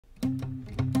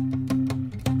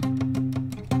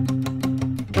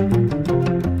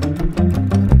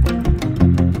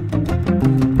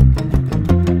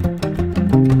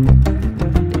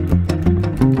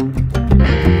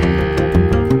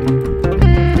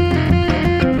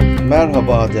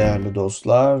Merhaba değerli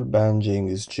dostlar, ben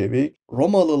Cengiz Çevik.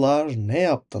 Romalılar ne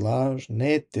yaptılar,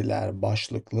 ne ettiler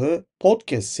başlıklı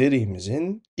podcast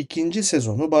serimizin ikinci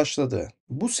sezonu başladı.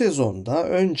 Bu sezonda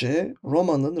önce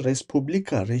Roma'nın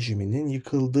Respublika rejiminin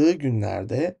yıkıldığı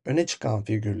günlerde öne çıkan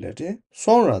figürleri,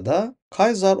 sonra da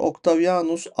Kaiser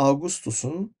Octavianus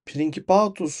Augustus'un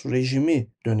Principatus rejimi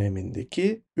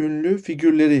dönemindeki ünlü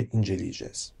figürleri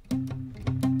inceleyeceğiz.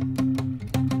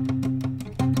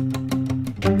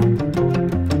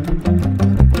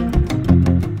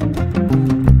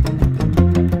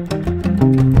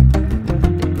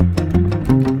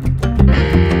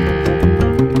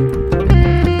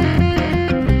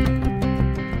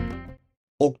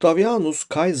 Octavianus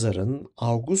Caesar'ın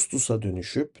Augustus'a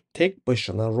dönüşüp tek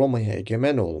başına Roma'ya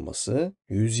egemen olması,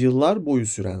 yüzyıllar boyu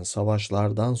süren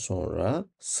savaşlardan sonra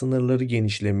sınırları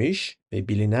genişlemiş ve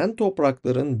bilinen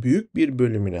toprakların büyük bir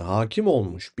bölümüne hakim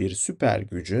olmuş bir süper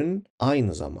gücün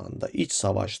aynı zamanda iç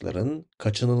savaşların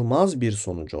kaçınılmaz bir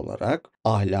sonucu olarak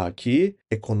ahlaki,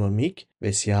 ekonomik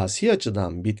ve siyasi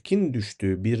açıdan bitkin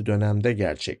düştüğü bir dönemde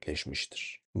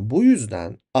gerçekleşmiştir. Bu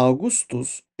yüzden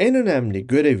Augustus en önemli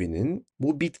görevinin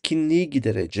bu bitkinliği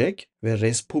giderecek ve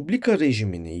Respublika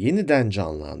rejimini yeniden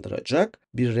canlandıracak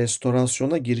bir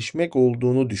restorasyona girişmek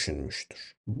olduğunu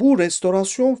düşünmüştür. Bu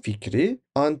restorasyon fikri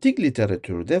antik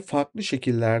literatürde farklı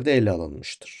şekillerde ele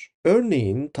alınmıştır.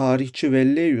 Örneğin tarihçi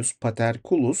Velleius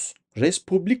Paterculus,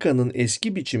 Respublika'nın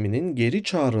eski biçiminin geri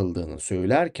çağrıldığını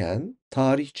söylerken,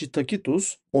 tarihçi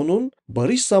Tacitus onun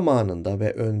barış zamanında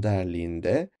ve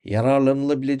önderliğinde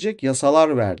yararlanılabilecek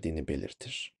yasalar verdiğini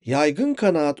belirtir. Yaygın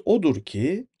kanaat odur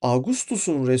ki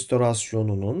Augustus'un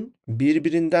restorasyonunun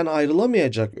birbirinden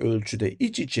ayrılamayacak ölçüde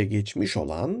iç içe geçmiş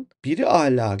olan biri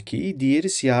ahlaki, diğeri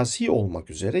siyasi olmak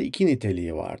üzere iki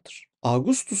niteliği vardır.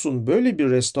 Augustus'un böyle bir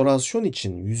restorasyon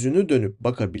için yüzünü dönüp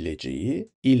bakabileceği,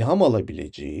 ilham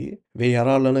alabileceği ve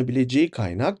yararlanabileceği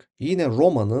kaynak yine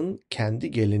Roma'nın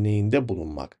kendi geleneğinde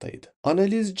bulunmaktaydı.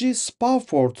 Analizci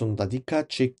Spafford'un da dikkat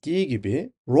çektiği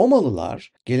gibi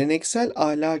Romalılar geleneksel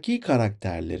ahlaki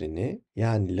karakterlerini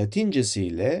yani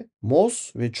Latincesiyle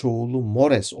mos ve çoğulu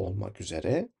mores olmak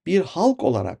üzere bir halk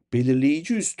olarak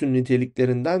belirleyici üstün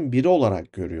niteliklerinden biri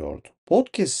olarak görüyordu.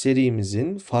 Podcast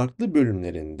serimizin farklı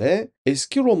bölümlerinde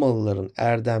eski Romalıların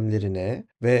erdemlerine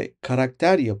ve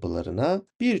karakter yapılarına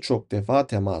birçok defa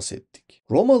temas ettik.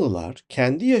 Romalılar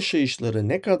kendi yaşayışları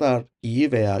ne kadar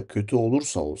iyi veya kötü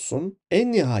olursa olsun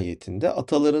en nihayetinde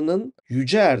atalarının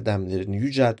yüce erdemlerini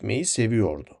yüceltmeyi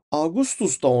seviyordu.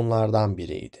 Augustus da onlardan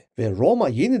biriydi ve Roma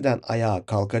yeniden ayağa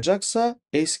kalkacaksa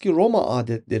eski Roma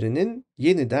adetlerinin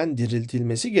yeniden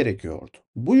diriltilmesi gerekiyordu.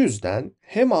 Bu yüzden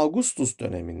hem Augustus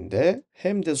döneminde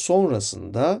hem de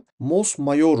sonrasında mos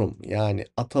maiorum yani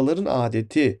ataların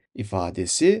adeti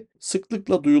ifadesi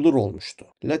sıklıkla duyulur olmuştu.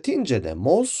 Latince'de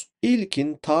mos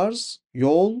ilkin tarz,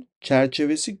 yol,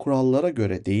 çerçevesi kurallara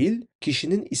göre değil,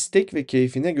 kişinin istek ve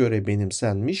keyfine göre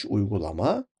benimsenmiş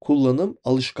uygulama, kullanım,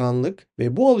 alışkanlık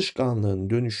ve bu alışkanlığın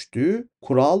dönüştüğü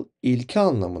kural, ilke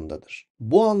anlamındadır.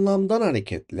 Bu anlamdan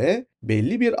hareketle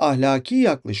belli bir ahlaki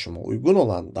yaklaşıma uygun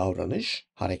olan davranış,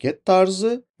 hareket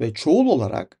tarzı ve çoğul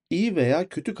olarak iyi veya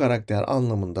kötü karakter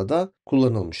anlamında da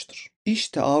kullanılmıştır.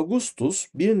 İşte Augustus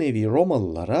bir nevi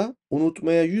Romalılara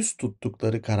unutmaya yüz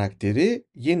tuttukları karakteri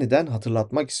yeniden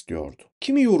hatırlatmak istiyordu.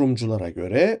 Kimi yorumculara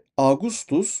göre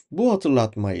Augustus bu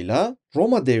hatırlatmayla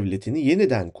Roma devletini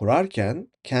yeniden kurarken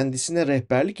kendisine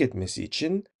rehberlik etmesi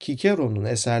için Cicero'nun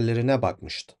eserlerine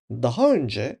bakmıştı. Daha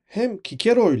önce hem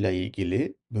Cicero ile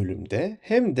ilgili bölümde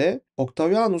hem de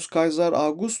Octavianus Caesar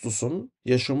Augustus'un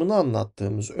yaşamını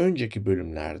anlattığımız önceki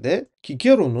bölümlerde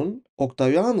Cicero'nun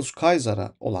Octavianus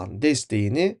Caesar'a olan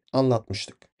desteğini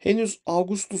anlatmıştık. Henüz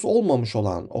Augustus olmamış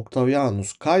olan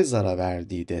Octavianus Caesar'a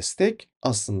verdiği destek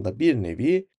aslında bir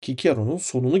nevi Cicero'nun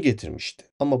sonunu getirmişti.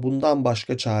 Ama bundan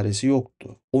başka çaresi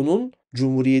yoktu. Onun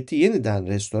Cumhuriyeti yeniden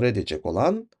restore edecek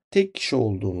olan tek kişi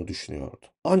olduğunu düşünüyordu.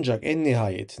 Ancak en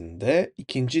nihayetinde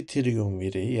ikinci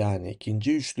triumviri yani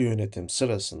ikinci üçlü yönetim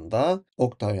sırasında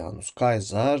Octavianus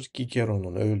Caesar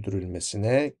Cicero'nun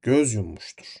öldürülmesine göz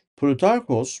yummuştur.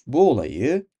 Plutarkos bu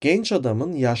olayı genç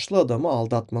adamın yaşlı adamı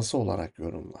aldatması olarak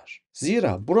yorumlar.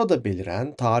 Zira burada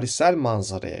beliren tarihsel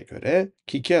manzaraya göre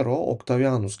Cicero,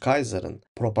 Octavianus Caesar'ın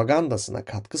propagandasına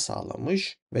katkı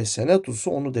sağlamış ve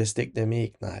Senatus'u onu desteklemeye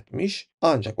ikna etmiş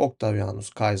ancak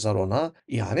Octavianus Caesar ona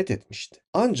ihanet etmişti.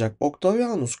 Ancak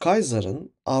Octavianus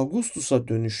Caesar'ın Augustus'a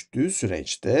dönüştüğü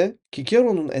süreçte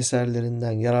Cicero'nun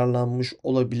eserlerinden yararlanmış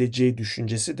olabileceği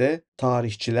düşüncesi de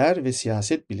tarihçiler ve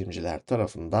siyaset bilimciler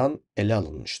tarafından ele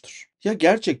alınmıştır. Ya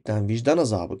gerçekten vicdan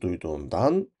azabı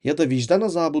duyduğundan ya da vicdan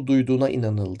azabı duyduğuna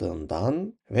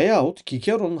inanıldığından veyahut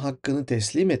Kikero'nun hakkını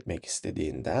teslim etmek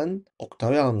istediğinden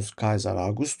Octavianus Caesar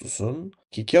Augustus'un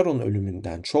Kikero'nun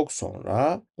ölümünden çok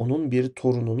sonra onun bir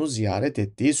torununu ziyaret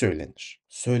ettiği söylenir.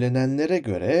 Söylenenlere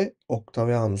göre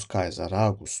Octavianus Caesar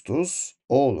Augustus,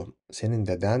 "Oğlum, senin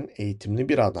deden eğitimli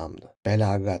bir adamdı,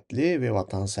 belagatli ve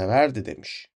vatanseverdi,"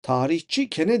 demiş. Tarihçi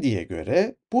Kennedy'ye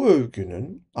göre bu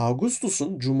övgünün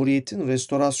Augustus'un Cumhuriyet'in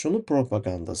restorasyonu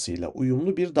propagandasıyla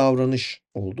uyumlu bir davranış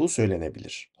olduğu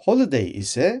söylenebilir. Holiday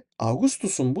ise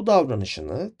Augustus'un bu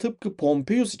davranışını tıpkı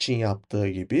Pompeius için yaptığı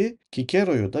gibi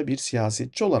Cicero'yu da bir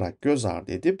siyasetçi olarak göz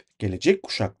ardı edip gelecek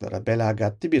kuşaklara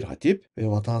belagatli bir hatip ve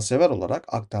vatansever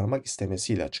olarak aktarmak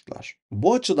istemesiyle açıklar.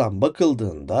 Bu açıdan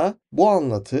bakıldığında bu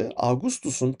anlatı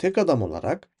Augustus'un tek adam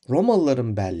olarak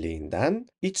Romalıların belleğinden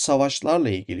iç savaşlarla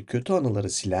ilgili kötü anıları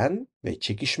silen ve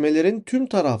çekişmelerin tüm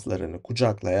taraflarını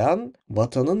kucaklayan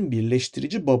vatanın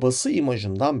birleştirici babası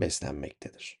imajından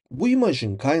beslenmektedir. Bu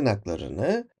imajın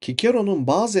kaynaklarını Cicero'nun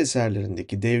bazı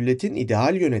eserlerindeki devletin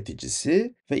ideal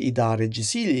yöneticisi ve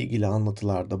idarecisi ile ilgili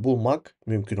anlatılarda bulmak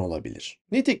mümkün olabilir.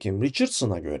 Nitekim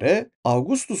Richardson'a göre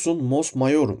Augustus'un mos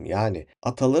maiorum yani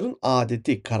ataların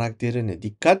adeti karakterini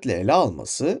dikkatle ele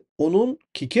alması onun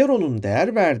Cicero'nun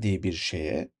değer verdiği bir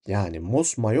şeye yani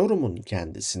mos maiorum'un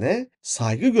kendisine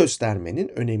saygı göstermenin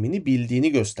önemini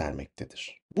bildiğini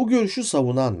göstermektedir. Bu görüşü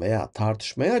savunan veya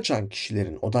tartışmaya açan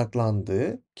kişilerin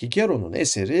odaklandığı Cicero'nun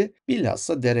eseri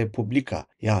bilhassa De Republica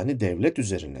yani devlet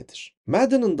üzerinedir.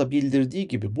 Madden'ın da bildirdiği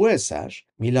gibi bu eser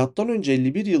M.Ö.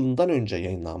 51 yılından önce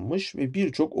yayınlanmış ve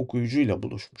birçok okuyucuyla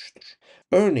buluşmuştur.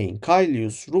 Örneğin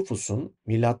Caelius Rufus'un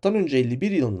M.Ö.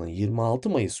 51 yılının 26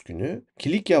 Mayıs günü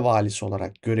Kilikya valisi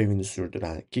olarak görevini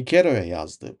sürdüren Cicero'ya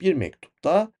yazdığı bir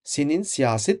mektupta "Senin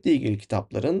siyasetle ilgili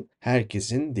kitapların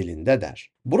herkesin dilinde,"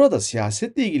 der. Burada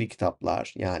siyasetle ilgili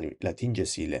kitaplar yani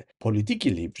Latincesiyle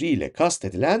Politici Libri ile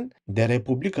kastedilen De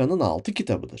Republica'nın 6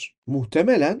 kitabıdır.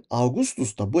 Muhtemelen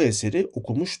Augustus da bu eseri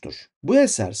okumuştur. Bu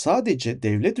eser sadece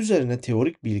devlet üzerine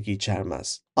teorik bilgi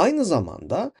içermez. Aynı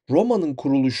zamanda Roma'nın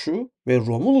kuruluşu ve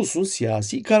Romulus'un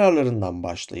siyasi kararlarından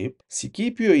başlayıp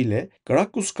Scipio ile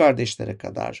Gracchus kardeşlere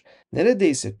kadar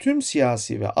neredeyse tüm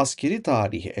siyasi ve askeri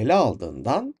tarihi ele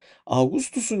aldığından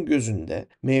Augustus'un gözünde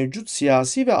mevcut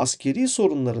siyasi ve askeri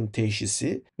sorunların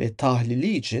teşhisi ve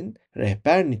tahlili için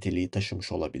rehber niteliği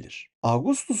taşımış olabilir.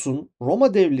 Augustus'un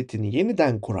Roma devletini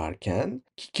yeniden kurarken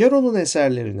Cicero'nun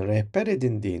eserlerini rehber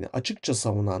edindiğini açıkça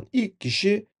savunan ilk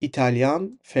kişi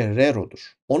İtalyan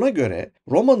Ferrero'dur. Ona göre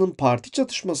Roma'nın parti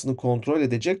çatışmasını kontrol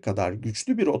edecek kadar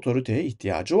güçlü bir otoriteye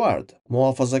ihtiyacı vardı.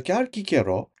 Muhafazakar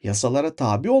Cicero, yasalara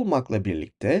tabi olmakla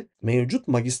birlikte mevcut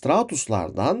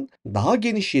magistratuslardan daha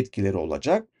geniş yetkileri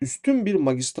olacak üstün bir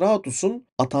magistratusun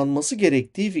atanması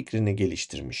gerektiği fikrini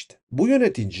geliştirmişti. Bu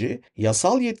yönetici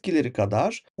yasal yetkileri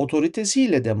kadar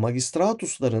otoritesiyle de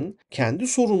magistratusların kendi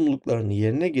sorumluluklarını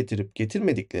yerine getirip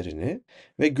getirmediklerini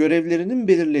ve görevlerinin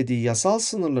belirlediği yasal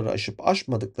sınırları aşıp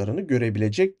aşmadıklarını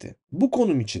görebilecekti. Bu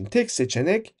konum için tek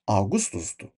seçenek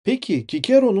Augustus'tu. Peki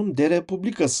Cicero'nun De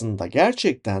Republica'sında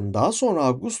gerçekten daha sonra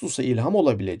Augustus'a ilham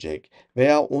olabilecek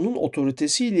veya onun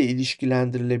otoritesiyle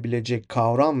ilişkilendirilebilecek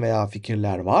kavram veya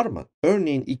fikirler var mı?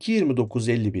 Örneğin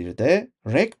 2.29.51'de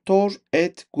Rector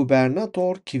et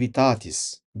gubernator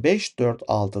civitatis,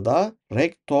 5.4.6'da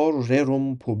Rector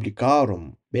rerum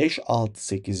publicarum,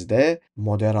 5.6.8'de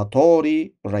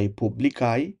Moderatori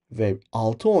Republicae ve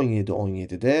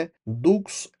 6.17.17'de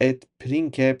Dux et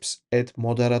Princeps et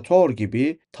Moderator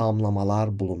gibi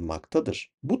tamlamalar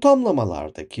bulunmaktadır. Bu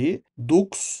tamlamalardaki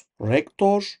Dux,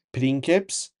 Rector,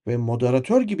 Princeps ve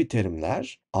moderatör gibi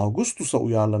terimler Augustus'a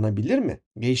uyarlanabilir mi?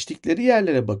 Geçtikleri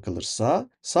yerlere bakılırsa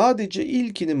sadece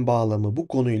ilkinin bağlamı bu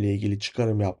konuyla ilgili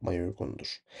çıkarım yapmaya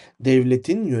uygundur.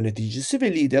 Devletin yöneticisi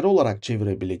ve lideri olarak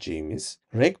çevirebileceğimiz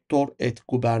Rector et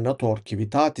gubernator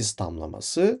civitatis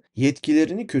tamlaması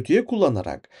yetkilerini kötüye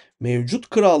kullanarak mevcut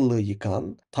krallığı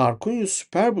yıkan Tarquinius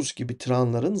Superbus gibi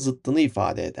tiranların zıttını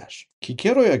ifade eder.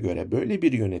 Cicero'ya göre böyle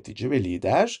bir yönetici ve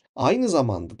lider aynı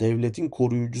zamanda devletin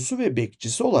koruyucusu ve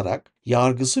bekçisi olarak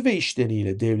yargısı ve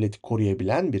işleriyle devleti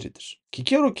koruyabilen biridir.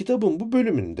 Cicero kitabın bu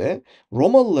bölümünde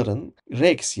Romalıların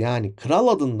Rex yani kral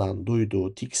adından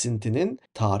duyduğu tiksintinin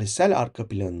tarihsel arka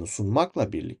planını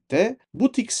sunmakla birlikte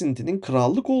bu tiksintinin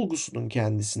krallık olgusunun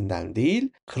kendisinden değil,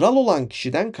 kral olan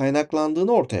kişiden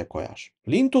kaynaklandığını ortaya koyar.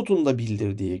 Lintot'un da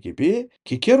bildirdiği gibi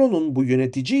Cicero'nun bu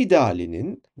yönetici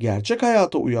idealinin gerçek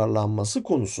hayata uyarlanması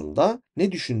konusunda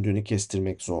ne düşündüğünü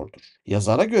kestirmek zordur.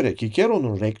 Yazara göre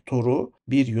Cicero'nun rektoru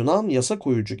bir Yunan yasa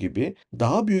koyucu gibi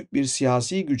daha büyük bir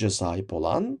siyasi güce sahip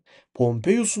olan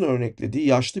Pompeius'un örneklediği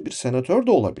yaşlı bir senatör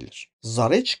de olabilir.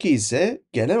 Zareçki ise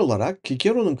genel olarak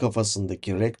Cicero'nun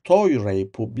kafasındaki rectore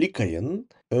publica'nın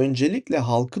öncelikle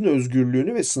halkın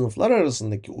özgürlüğünü ve sınıflar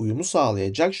arasındaki uyumu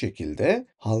sağlayacak şekilde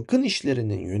halkın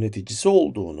işlerinin yöneticisi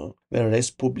olduğunu ve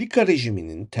respublika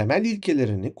rejiminin temel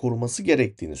ilkelerini koruması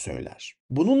gerektiğini söyler.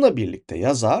 Bununla birlikte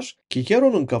yazar,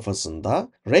 Cicero'nun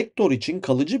kafasında rektör için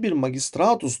kalıcı bir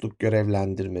magistratusluk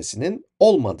görevlendirmesinin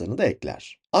olmadığını da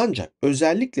ekler. Ancak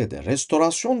özellikle de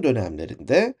restorasyon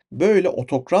dönemlerinde böyle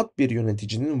otokrat bir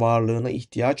yöneticinin varlığına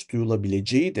ihtiyaç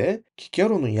duyulabileceği de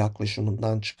Cicero'nun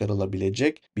yaklaşımından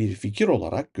çıkarılabilecek bir fikir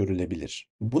olarak görülebilir.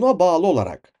 Buna bağlı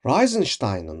olarak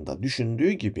Reisenstein'ın da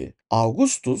düşündüğü gibi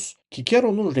Augustus,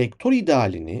 Cicero'nun rektör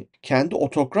idealini kendi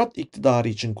otokrat iktidarı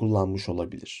için kullanmış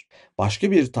olabilir.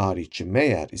 Başka bir tarihçi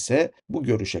Meyer ise bu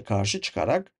görüşe karşı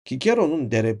çıkarak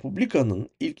Cicero'nun De Republica'nın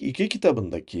ilk iki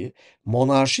kitabındaki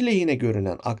monarşi lehine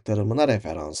görünen aktarımına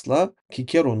referansla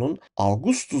Cicero'nun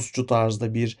Augustusçu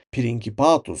tarzda bir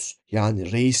principatus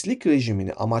yani reislik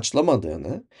rejimini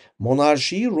amaçlamadığını,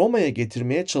 monarşiyi Roma'ya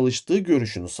getirmeye çalıştığı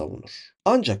görüşünü savunur.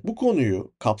 Ancak bu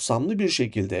konuyu kapsamlı bir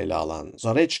şekilde ele alan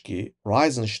Zareçki,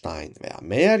 Reisenstein veya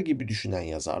Meyer gibi düşünen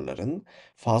yazarların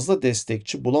fazla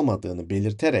destekçi bulamadığını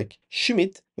belirterek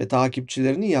Schmidt ve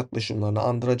takipçilerinin yaklaşımlarını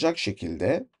andıracak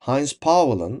şekilde Heinz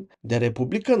Paul'un De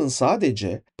Republica'nın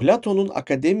sadece Platon'un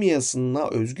akademiyasına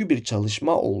özgü bir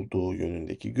çalışma olduğu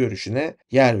yönündeki görüşüne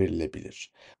yer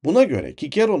verilebilir. Buna göre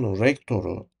Cicero'nun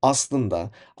rektörü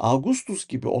aslında Augustus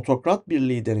gibi otokrat bir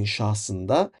liderin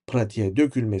şahsında pratiğe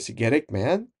dökülmesi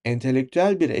gerekmeyen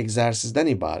entelektüel bir egzersizden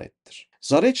ibarettir.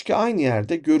 Zareçki aynı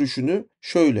yerde görüşünü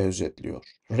şöyle özetliyor.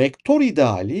 Rektör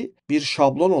ideali bir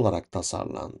şablon olarak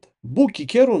tasarlandı. Bu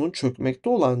Cicero'nun çökmekte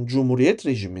olan Cumhuriyet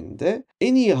rejiminde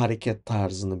en iyi hareket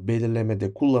tarzını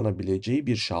belirlemede kullanabileceği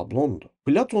bir şablondu.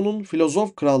 Platon'un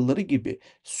filozof kralları gibi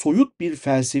soyut bir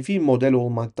felsefi model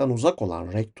olmaktan uzak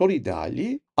olan rektör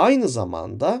ideali aynı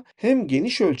zamanda hem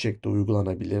geniş ölçekte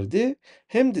uygulanabilirdi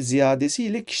hem de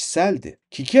ziyadesiyle kişiseldi.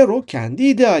 Cicero kendi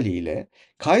idealiyle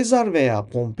Kaysar veya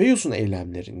Pompeius'un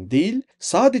eylemlerini değil,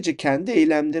 sadece kendi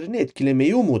eylemlerini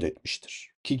etkilemeyi umut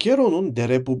etmiştir. Cicero'nun De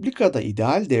Republica'da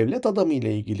ideal devlet adamı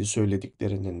ile ilgili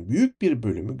söylediklerinin büyük bir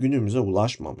bölümü günümüze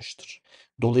ulaşmamıştır.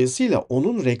 Dolayısıyla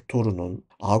onun rektörünün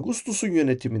Augustus'un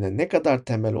yönetimine ne kadar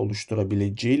temel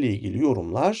oluşturabileceği ile ilgili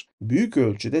yorumlar büyük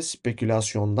ölçüde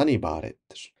spekülasyondan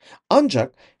ibarettir.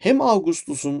 Ancak hem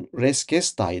Augustus'un Res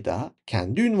Gestae'da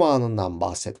kendi ünvanından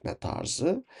bahsetme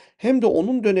tarzı hem de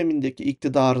onun dönemindeki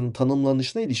iktidarın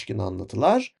tanımlanışına ilişkin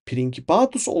anlatılar,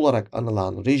 Principatus olarak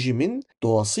anılan rejimin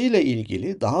doğasıyla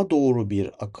ilgili daha doğru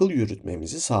bir akıl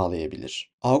yürütmemizi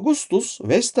sağlayabilir. Augustus,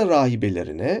 Vesta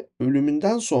rahibelerine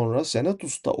ölümünden sonra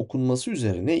Senatus'ta okunması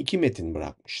üzerine iki metin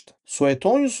bırakmıştı.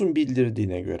 Suetonius'un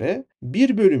bildirdiğine göre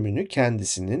bir bölümünü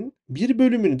kendisinin, bir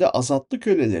bölümünü de azatlı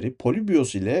köleleri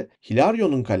Polybios ile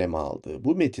Hilarion'un kaleme aldığı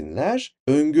bu metinler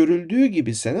öngörüldüğü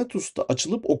gibi Senatus'ta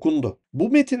açılıp okundu. Bu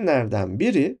metinlerden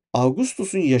biri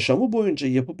Augustus'un yaşamı boyunca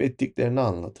yapıp ettiklerini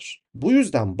anlatır. Bu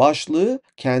yüzden başlığı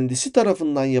kendisi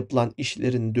tarafından yapılan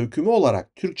işlerin dökümü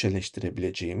olarak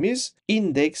Türkçeleştirebileceğimiz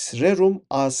Index Rerum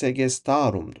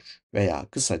Asegestarum"'dur veya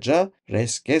kısaca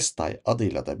Res Gestae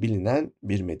adıyla da bilinen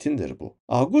bir metindir bu.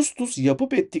 Augustus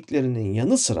yapıp ettiklerinin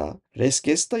yanı sıra Res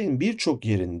Gestae'in birçok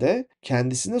yerinde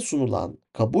kendisine sunulan,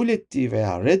 kabul ettiği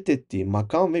veya reddettiği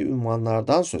makam ve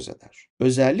ünvanlardan söz eder.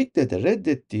 Özellikle de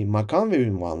reddettiği makam ve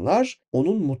ünvanlar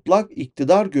onun mutlak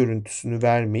iktidar görüntüsünü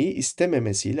vermeyi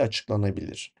istememesiyle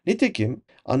açıklanabilir. Nitekim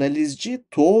analizci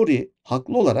Tuori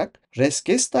haklı olarak Res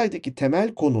Gestae'deki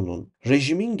temel konunun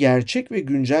rejimin gerçek ve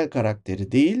güncel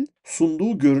karakteri değil,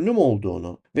 sunduğu görünüm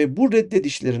olduğunu ve bu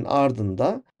reddedişlerin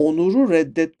ardında onuru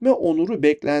reddetme onuru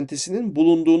beklentisinin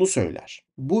bulunduğunu söyler.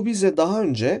 Bu bize daha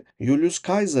önce Julius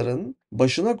Caesar'ın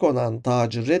başına konan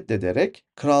tacı reddederek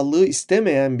krallığı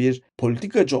istemeyen bir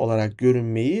politikacı olarak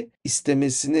görünmeyi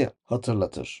istemesini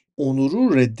hatırlatır.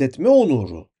 Onuru reddetme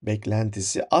onuru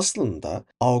beklentisi aslında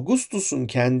Augustus'un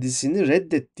kendisini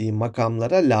reddettiği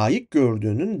makamlara layık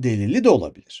gördüğünün delili de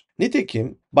olabilir.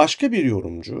 Nitekim başka bir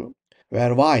yorumcu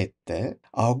Vervaet'te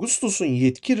Augustus'un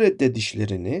yetki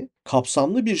reddedişlerini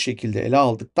kapsamlı bir şekilde ele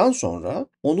aldıktan sonra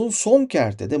onun son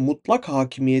kertede mutlak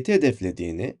hakimiyeti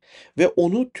hedeflediğini ve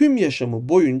onu tüm yaşamı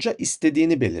boyunca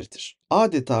istediğini belirtir.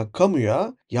 Adeta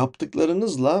kamuya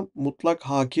yaptıklarınızla mutlak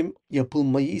hakim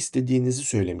yapılmayı istediğinizi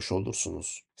söylemiş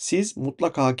olursunuz. Siz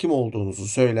mutlak hakim olduğunuzu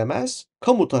söylemez,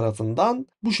 kamu tarafından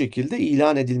bu şekilde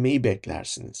ilan edilmeyi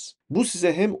beklersiniz. Bu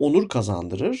size hem onur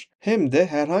kazandırır hem de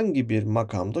herhangi bir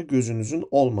makamda gözünüzün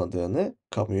olmadığını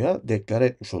kamuya deklar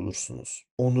etmiş olursunuz.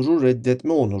 Onuru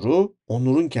reddetme onuru,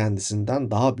 onurun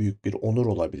kendisinden daha büyük bir onur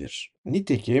olabilir.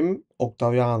 Nitekim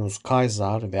Octavianus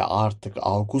Caesar ve artık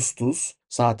Augustus,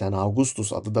 zaten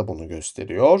Augustus adı da bunu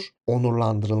gösteriyor,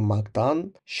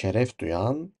 onurlandırılmaktan şeref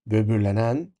duyan,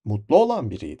 böbürlenen, mutlu olan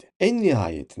biriydi. En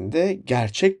nihayetinde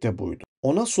gerçek de buydu.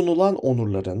 Ona sunulan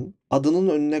onurların, adının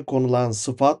önüne konulan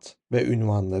sıfat ve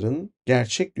ünvanların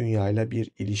gerçek dünyayla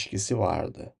bir ilişkisi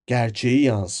vardı. Gerçeği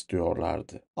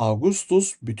yansıtıyorlardı.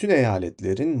 Augustus bütün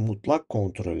eyaletlerin mutlak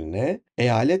kontrolüne,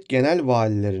 eyalet genel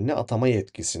valilerini atama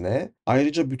yetkisine,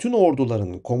 ayrıca bütün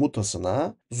orduların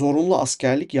komutasına, zorunlu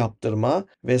askerlik yaptırma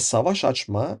ve savaş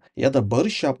açma ya da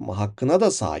barış yapma hakkına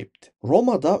da sahipti.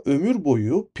 Roma'da ömür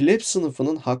boyu pleb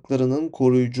sınıfının haklarının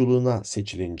koruyuculuğuna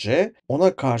seçilince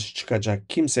ona karşı çıkacak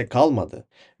kimse kalmadı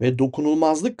ve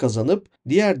dokunulmazlık kazanıp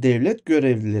diğer devlet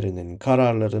görevlilerinin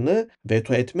kararlarını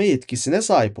veto etme yetkisine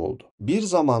sahip oldu. Bir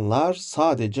zamanlar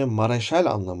sadece mareşal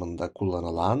anlamında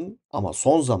kullanılan ama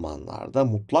son zamanlarda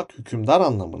mutlak hükümdar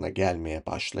anlamına gelmeye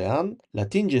başlayan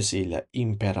Latincesiyle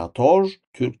imperator,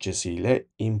 Türkçesiyle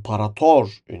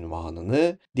imparator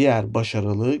unvanını diğer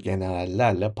başarılı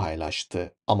generallerle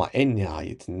paylaştı. Ama en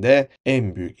nihayetinde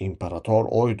en büyük imparator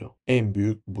oydu. En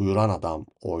büyük buyuran adam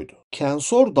oydu.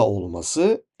 Kensor da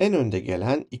olması en önde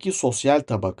gelen iki sosyal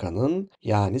tabakanın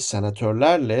yani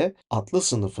senatörlerle atlı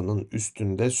sınıfının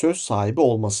üstünde söz sahibi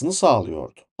olmasını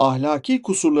sağlıyordu. Ahlaki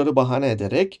kusurları bahane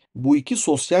ederek bu iki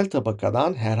sosyal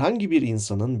tabakadan herhangi bir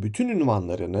insanın bütün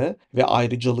ünvanlarını ve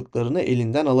ayrıcalıklarını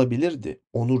elinden alabilirdi.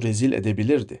 Onu rezil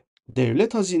edebilirdi.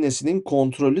 Devlet hazinesinin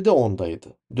kontrolü de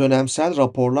ondaydı. Dönemsel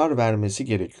raporlar vermesi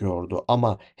gerekiyordu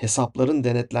ama hesapların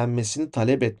denetlenmesini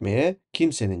talep etmeye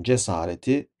kimsenin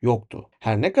cesareti yoktu.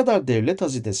 Her ne kadar devlet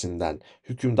hazinesinden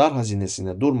hükümdar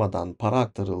hazinesine durmadan para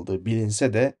aktarıldığı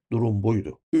bilinse de durum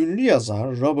buydu. Ünlü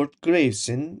yazar Robert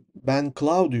Graves'in Ben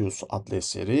Claudius adlı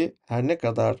eseri her ne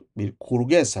kadar bir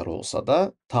kurgu eser olsa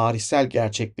da tarihsel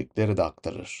gerçeklikleri de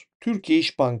aktarır. Türkiye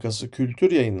İş Bankası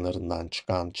Kültür Yayınlarından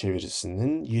çıkan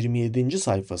çevirisinin 27.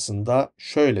 sayfasında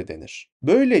şöyle denir.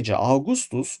 Böylece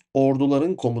Augustus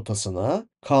orduların komutasına,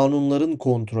 kanunların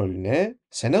kontrolüne,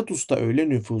 Senatus da öyle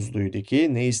nüfuzluydu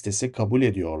ki ne istese kabul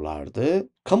ediyorlardı,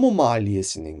 kamu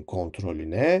maliyesinin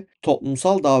kontrolüne,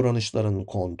 toplumsal davranışların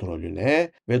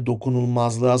kontrolüne ve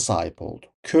dokunulmazlığa sahip oldu.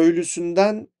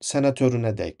 Köylüsünden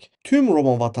senatörüne dek tüm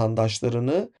Roma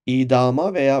vatandaşlarını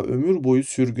idama veya ömür boyu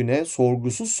sürgüne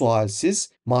sorgusuz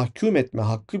sualsiz mahkum etme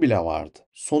hakkı bile vardı.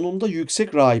 Sonunda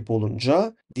yüksek rahip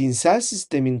olunca dinsel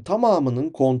sistemin tamamının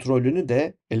kontrolünü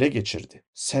de ele geçirdi.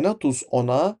 Senatus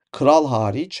ona kral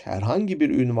hariç herhangi bir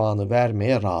ünvanı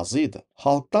vermeye razıydı.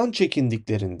 Halktan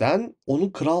çekindiklerinden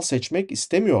onu kral seçmek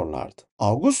istemiyorlardı.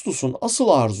 Augustus'un asıl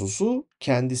arzusu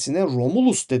kendisine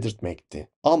Romulus dedirtmekti.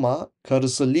 Ama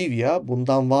karısı Livia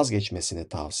bundan vazgeçmesini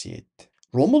tavsiye etti.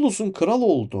 Romulus'un kral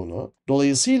olduğunu,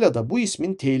 dolayısıyla da bu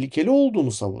ismin tehlikeli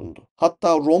olduğunu savundu.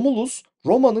 Hatta Romulus,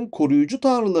 Roma'nın koruyucu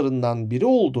tanrılarından biri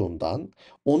olduğundan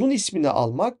onun ismini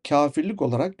almak kafirlik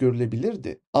olarak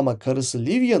görülebilirdi. Ama karısı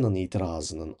Livia'nın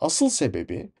itirazının asıl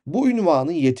sebebi bu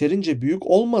ünvanın yeterince büyük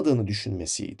olmadığını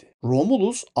düşünmesiydi.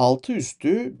 Romulus altı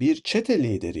üstü bir çete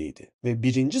lideriydi ve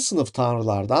birinci sınıf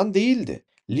tanrılardan değildi.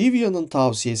 Livia'nın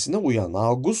tavsiyesine uyan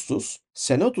Augustus,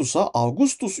 Senatus'a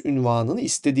Augustus ünvanını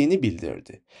istediğini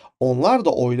bildirdi. Onlar da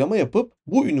oylama yapıp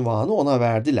bu ünvanı ona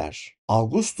verdiler.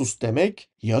 Augustus demek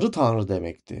yarı tanrı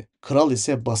demekti. Kral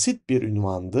ise basit bir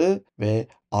ünvandı ve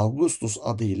Augustus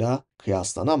adıyla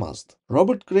kıyaslanamazdı.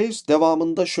 Robert Graves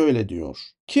devamında şöyle diyor.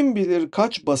 Kim bilir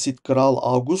kaç basit kral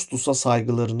Augustus'a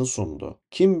saygılarını sundu.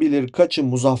 Kim bilir kaçı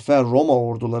muzaffer Roma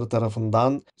orduları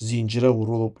tarafından zincire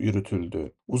vurulup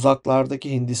yürütüldü.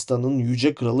 Uzaklardaki Hindistan'ın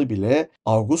yüce kralı bile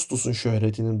Augustus'un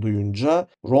şöhretini duyunca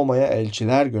Roma'ya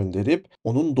elçiler gönderip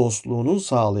onun dostluğunun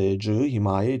sağlayacağı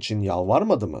himaye için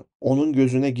yalvarmadı mı? Onun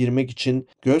gözüne girmek için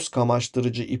göz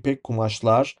kamaştırıcı ipek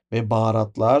kumaşlar ve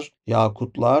baharatlar,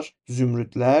 yakutlar,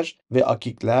 zümrütler ve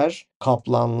akikler,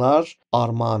 kaplanlar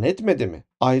armağan etmedi mi?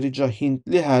 Ayrıca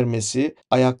Hintli Hermes'i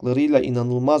ayaklarıyla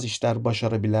inanılmaz işler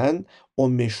başarabilen o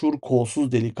meşhur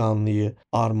kolsuz delikanlıyı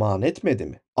armağan etmedi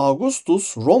mi?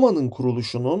 Augustus, Roma'nın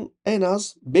kuruluşunun en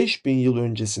az 5000 yıl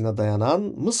öncesine dayanan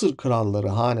Mısır kralları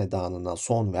hanedanına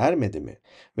son vermedi mi?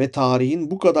 Ve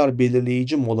tarihin bu kadar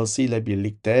belirleyici molasıyla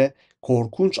birlikte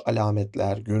Korkunç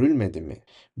alametler görülmedi mi?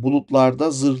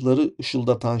 Bulutlarda zırhları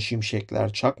ışıldatan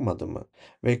şimşekler çakmadı mı?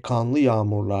 Ve kanlı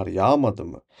yağmurlar yağmadı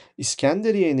mı?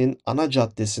 İskenderiye'nin ana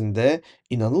caddesinde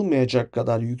inanılmayacak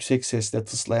kadar yüksek sesle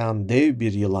tıslayan dev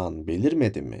bir yılan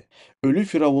belirmedi mi? Ölü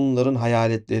firavunların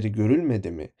hayaletleri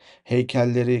görülmedi mi?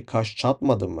 Heykelleri kaş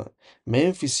çatmadı mı?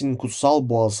 Memphis'in kutsal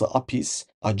boğası Apis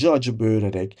acı acı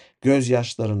böğürerek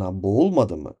gözyaşlarına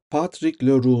boğulmadı mı? Patrick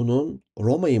Leroux'un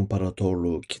Roma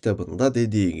İmparatorluğu kitabında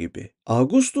dediği gibi,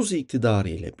 Augustus iktidarı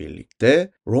ile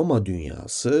birlikte Roma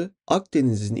dünyası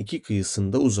Akdeniz'in iki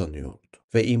kıyısında uzanıyordu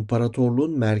ve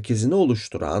imparatorluğun merkezini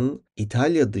oluşturan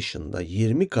İtalya dışında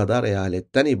 20 kadar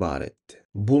eyaletten ibaretti.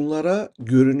 Bunlara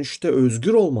görünüşte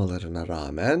özgür olmalarına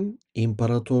rağmen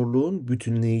imparatorluğun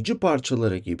bütünleyici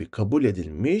parçaları gibi kabul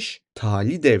edilmiş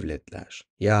tali devletler,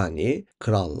 yani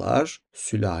krallar,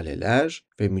 sülaleler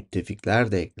ve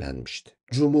müttefikler de eklenmişti.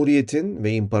 Cumhuriyetin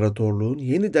ve imparatorluğun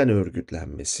yeniden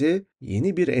örgütlenmesi,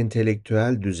 yeni bir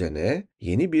entelektüel düzene,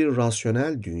 yeni bir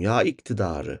rasyonel dünya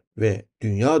iktidarı ve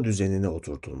dünya düzenine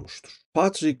oturtulmuştur.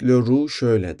 Patrick Leroux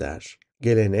şöyle der: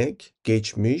 Gelenek,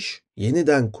 geçmiş,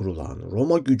 yeniden kurulan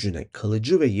Roma gücüne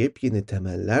kalıcı ve yepyeni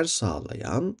temeller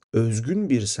sağlayan özgün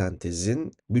bir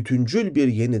sentezin bütüncül bir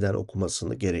yeniden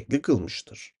okumasını gerekli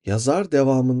kılmıştır. Yazar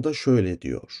devamında şöyle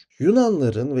diyor: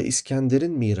 Yunanların ve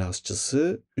İskender'in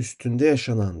mirasçısı, üstünde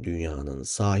yaşanan dünyanın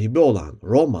sahibi olan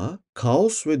Roma,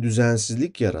 kaos ve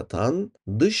düzensizlik yaratan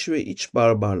dış ve iç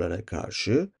barbarlara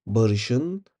karşı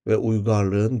barışın ve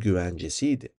uygarlığın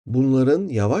güvencesiydi. Bunların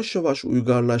yavaş yavaş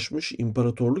uygarlaşmış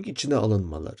imparatorluk içine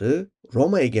alınmaları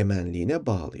Roma egemenliğine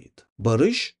bağlıydı.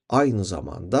 Barış aynı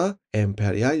zamanda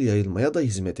emperyal yayılmaya da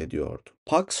hizmet ediyordu.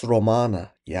 Pax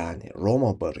Romana, yani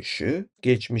Roma barışı,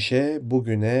 geçmişe,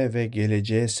 bugüne ve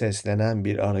geleceğe seslenen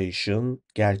bir arayışın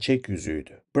gerçek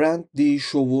yüzüydü. Brent D.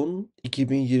 Shaw'un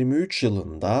 2023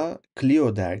 yılında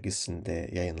Clio dergisinde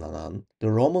yayınlanan The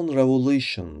Roman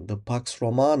Revolution, The Pax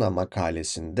Romana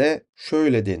makalesinde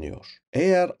şöyle deniyor: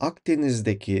 Eğer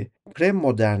Akdeniz'deki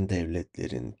premodern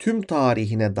devletlerin tüm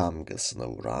tarihine damgasını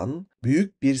vuran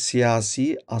büyük bir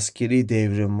siyasi askeri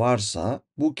devrim varsa,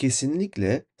 bu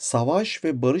kesinlikle savaş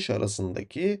ve barış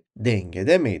arasındaki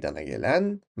dengede meydana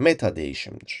gelen meta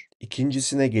değişimdir.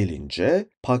 İkincisine gelince,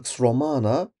 Pax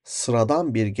Romana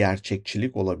sıradan bir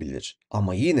gerçekçilik olabilir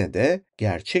ama yine de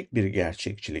gerçek bir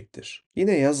gerçekçiliktir.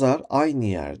 Yine yazar aynı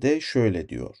yerde şöyle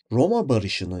diyor: Roma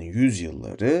barışının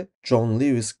yüzyılları, John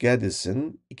Lewis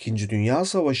Gaddis'in İkinci Dünya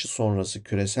Savaşı sonrası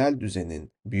küresel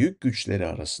düzenin büyük güçleri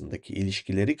arasındaki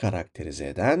ilişkileri karakterize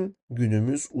eden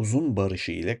günümüz uzun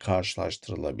barışı ile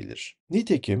karşılaştırılabilir.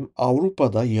 Nitekim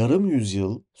Avrupa'da yarım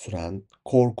yüzyıl süren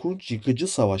korkunç yıkıcı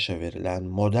savaşa verilen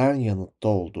modern yanıtta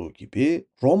olduğu gibi,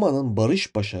 Roma'nın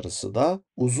barış başarısı da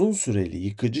uzun süreli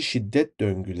yıkıcı şiddet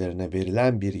döngülerine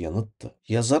verilen bir yanıttı.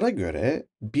 Yazara göre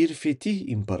bir fetih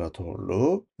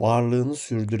imparatorluğu varlığını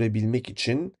sürdürebilmek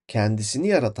için kendisini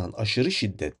yaratan aşırı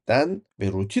şiddetten ve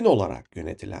rutin olarak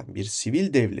yönetilen bir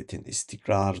sivil devletin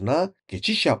istikrarına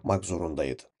geçiş yapmak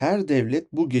zorundaydı. Her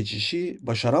devlet bu geçişi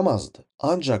başaramazdı.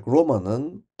 Ancak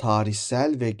Roma'nın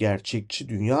tarihsel ve gerçekçi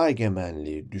dünya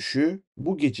egemenliği düşü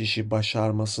bu geçişi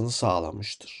başarmasını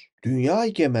sağlamıştır. Dünya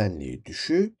egemenliği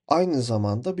düşü aynı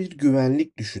zamanda bir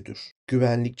güvenlik düşüdür.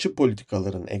 Güvenlikçi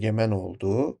politikaların egemen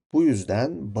olduğu, bu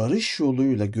yüzden barış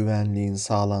yoluyla güvenliğin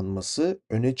sağlanması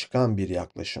öne çıkan bir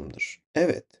yaklaşımdır.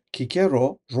 Evet,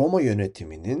 Cicero, Roma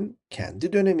yönetiminin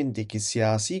kendi dönemindeki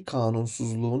siyasi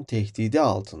kanunsuzluğun tehdidi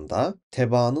altında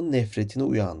tebaanın nefretini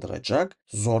uyandıracak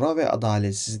zora ve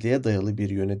adaletsizliğe dayalı bir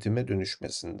yönetime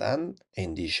dönüşmesinden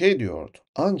endişe ediyordu.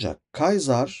 Ancak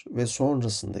Kaysar ve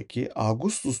sonrasındaki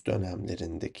Augustus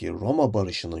dönemlerindeki Roma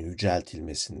barışının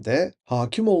yüceltilmesinde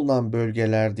hakim olunan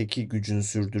bölgelerdeki gücün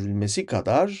sürdürülmesi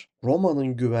kadar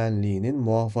Roma'nın güvenliğinin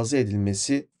muhafaza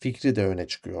edilmesi fikri de öne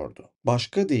çıkıyordu.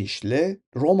 Başka deyişle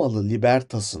Romalı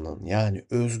libertasının, yani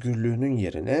özgürlüğünün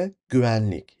yerine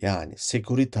güvenlik, yani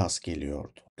securitas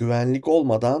geliyordu. Güvenlik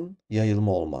olmadan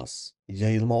yayılma olmaz.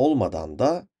 Yayılma olmadan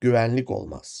da güvenlik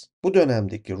olmaz. Bu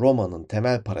dönemdeki Roma'nın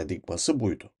temel paradigması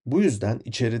buydu. Bu yüzden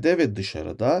içeride ve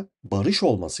dışarıda barış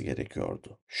olması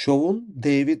gerekiyordu. Shaw'un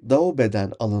David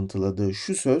Daube'den alıntıladığı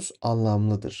şu söz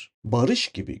anlamlıdır: Barış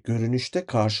gibi görünüşte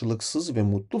karşılıksız ve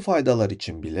mutlu faydalar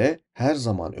için bile her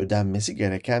zaman ödenmesi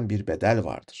gereken bir bedel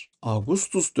vardır.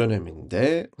 Augustus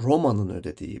döneminde Roma'nın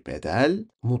ödediği bedel,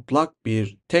 mutlak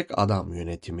bir tek adam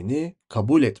yönetimini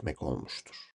kabul etmek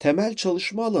olmuştur. Temel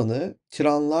çalışma alanı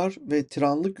tiranlar ve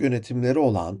tiranlık yönetimleri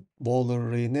olan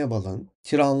Waller Neville'ın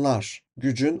Tiranlar,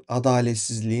 Gücün,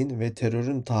 Adaletsizliğin ve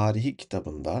Terörün Tarihi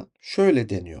kitabında şöyle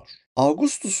deniyor.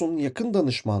 Augustus'un yakın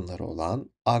danışmanları olan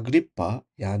Agrippa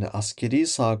yani askeri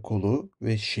sağ kolu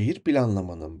ve şehir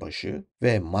planlamanın başı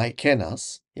ve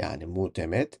Maecenas yani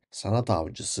muhtemet, sanat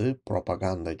avcısı,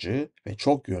 propagandacı ve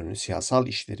çok yönlü siyasal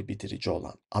işleri bitirici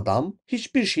olan adam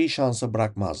hiçbir şeyi şansa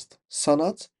bırakmazdı.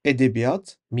 Sanat,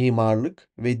 edebiyat, mimarlık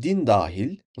ve din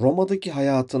dahil Roma'daki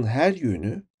hayatın her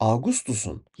yönü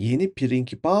Augustus'un yeni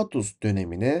Principatus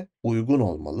dönemine uygun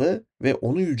olmalı ve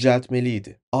onu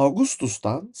yüceltmeliydi.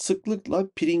 Augustus'tan sıklıkla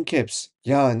princeps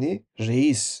yani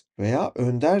reis veya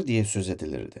önder diye söz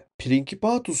edilirdi.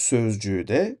 Principatus sözcüğü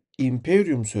de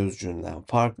imperium sözcüğünden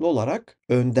farklı olarak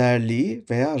önderliği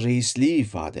veya reisliği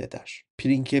ifade eder.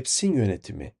 Princeps'in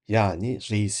yönetimi yani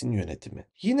reisin yönetimi.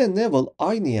 Yine Neville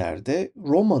aynı yerde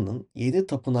Roma'nın yeni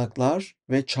tapınaklar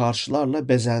ve çarşılarla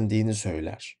bezendiğini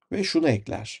söyler ve şunu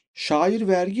ekler. Şair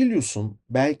Vergilius'un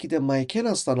belki de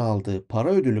Maecenas aldığı para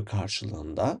ödülü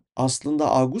karşılığında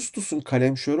aslında Augustus'un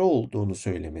kalemşörü olduğunu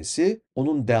söylemesi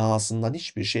onun dehasından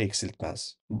hiçbir şey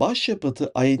eksiltmez.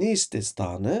 Başyapıtı Aeneis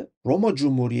destanı Roma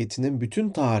Cumhuriyeti'nin bütün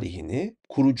tarihini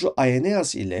kurucu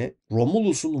Aeneas ile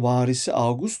Romulus'un varisi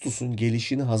Augustus'un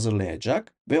gelişini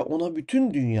hazırlayacak ve ona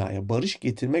bütün dünyaya barış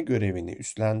getirme görevini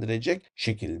üstlendirecek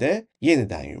şekilde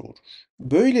yeniden yoğurur.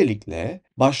 Böylelikle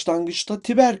başlangıçta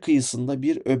Tiber kıyısında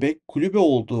bir öbek kulübe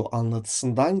olduğu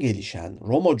anlatısından gelişen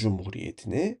Roma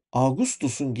Cumhuriyeti'ni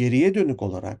Augustus'un geriye dönük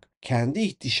olarak kendi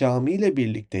ihtişamıyla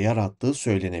birlikte yarattığı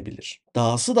söylenebilir.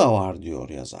 Dahası da var diyor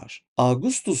yazar.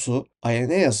 Augustus'u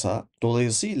Aeneas'a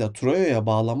dolayısıyla Troya'ya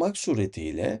bağlamak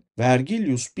suretiyle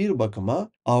Vergilius bir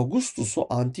bakıma Augustus'u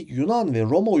antik Yunan ve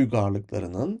Roma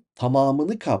uygarlıklarının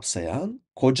tamamını kapsayan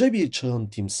koca bir çağın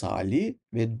timsali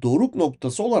ve doruk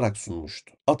noktası olarak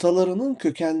sunmuştu. Atalarının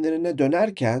kökenlerine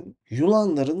dönerken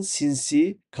Yunanların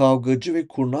sinsi, kavgacı ve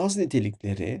kurnaz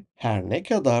nitelikleri her ne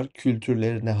kadar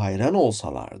kültürlerine hayran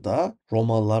olsalar da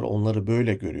Romalılar onları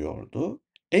böyle görüyordu.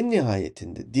 En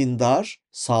nihayetinde dindar,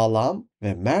 sağlam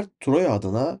ve mert Troya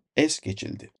adına es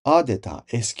geçildi. Adeta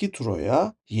eski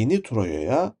Troya, yeni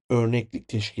Troya'ya örneklik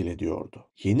teşkil ediyordu.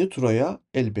 Yeni Troya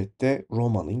elbette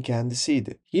Roma'nın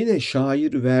kendisiydi. Yine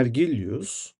şair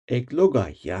Vergilius,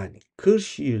 Eklogay yani kır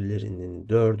şiirlerinin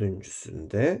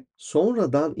dördüncüsünde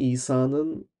sonradan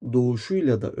İsa'nın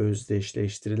doğuşuyla da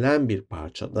özdeşleştirilen bir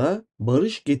parçada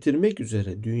barış getirmek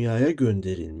üzere dünyaya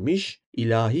gönderilmiş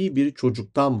ilahi bir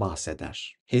çocuktan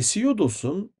bahseder.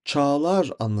 Hesiodos'un çağlar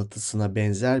anlatısına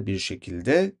benzer bir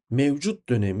şekilde mevcut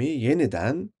dönemi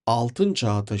yeniden altın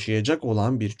çağa taşıyacak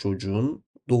olan bir çocuğun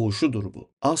doğuşudur bu.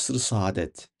 Asr-ı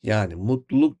saadet yani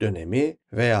mutluluk dönemi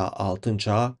veya altın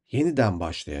çağ yeniden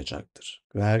başlayacaktır.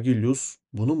 Vergilius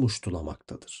bunu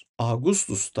muştulamaktadır.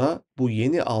 Augustus da bu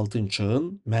yeni altın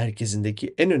çağın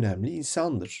merkezindeki en önemli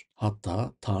insandır.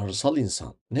 Hatta tanrısal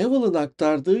insan. Neville'ın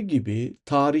aktardığı gibi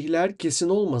tarihler kesin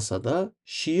olmasa da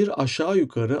şiir aşağı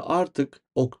yukarı artık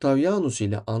Octavianus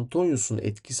ile Antonius'un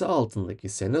etkisi altındaki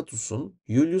Senatus'un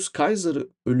Julius Caesar'ı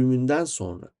ölümünden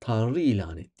sonra tanrı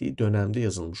ilan ettiği dönemde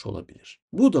yazılmış olabilir.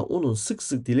 Bu da onun sık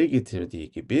sık dile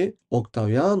getirdiği gibi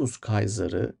Octavianus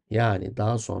Caesar'ı yani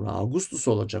daha sonra Augustus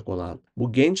olacak olan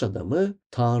bu genç adamı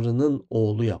Tanrı'nın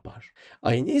oğlu yapar.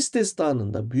 Aeneis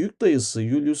destanında büyük dayısı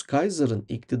Julius Caesar'ın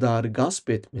iktidarı gasp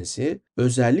etmesi,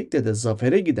 özellikle de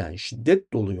zafere giden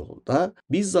şiddet dolu yolda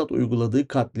bizzat uyguladığı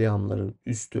katliamların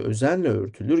üstü özenle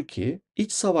örtülür ki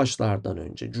iç savaşlardan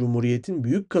önce Cumhuriyet'in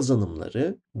büyük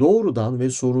kazanımları doğrudan ve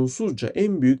sorunsuzca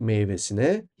en büyük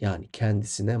meyvesine yani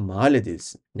kendisine mal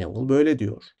edilsin. Neville böyle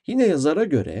diyor. Yine yazara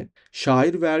göre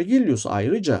şair Vergilius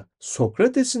ayrıca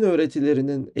Sokrates'in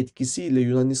öğretilerinin etkisiyle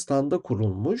Yunanistan'da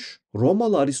kurulmuş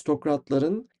Romalı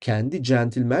aristokratların kendi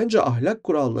centilmence ahlak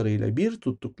kurallarıyla bir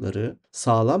tuttukları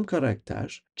sağlam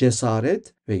karakter,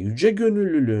 cesaret ve yüce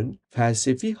gönüllülüğün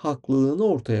felsefi haklılığını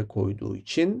ortaya koyduğu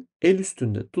için el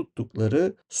üstünde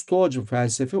tuttukları Stoacı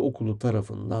felsefe okulu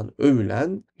tarafından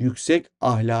övülen yüksek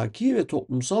ahlaki ve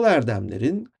toplumsal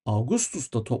erdemlerin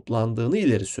Augustus'ta toplandığını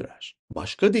ileri sürer.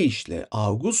 Başka deyişle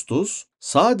Augustus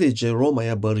sadece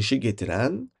Roma'ya barışı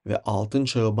getiren ve altın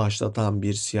çağı başlatan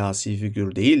bir siyasi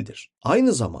figür değildir.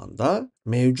 Aynı zamanda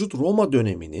mevcut Roma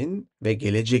döneminin ve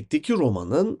gelecekteki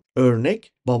Roma'nın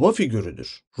örnek baba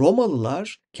figürüdür.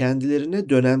 Romalılar kendilerine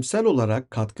dönemsel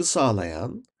olarak katkı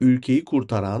sağlayan, ülkeyi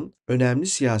kurtaran önemli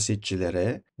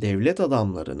siyasetçilere, devlet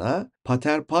adamlarına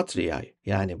pater patriae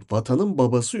yani vatanın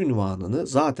babası unvanını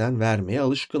zaten vermeye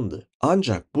alışkındı.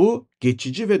 Ancak bu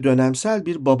geçici ve dönemsel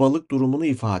bir babalık durumunu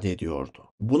ifade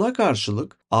ediyordu. Buna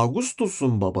karşılık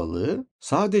Augustus'un babalığı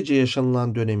sadece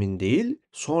yaşanılan dönemin değil,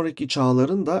 sonraki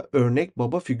çağların da örnek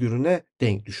baba figürüne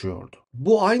denk düşüyordu.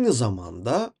 Bu aynı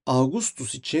zamanda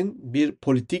Augustus için bir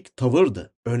politik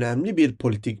tavırdı. Önemli bir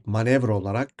politik manevra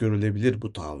olarak görülebilir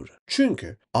bu tavrı.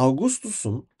 Çünkü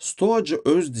Augustus'un stoacı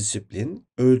öz disiplin,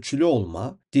 ölçülü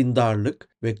olma, dindarlık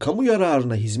ve kamu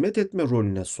yararına hizmet etme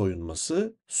rolüne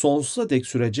soyunması sonsuza dek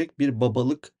sürecek bir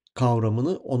babalık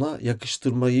kavramını ona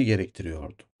yakıştırmayı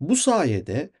gerektiriyordu. Bu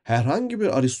sayede herhangi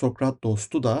bir aristokrat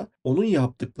dostu da onun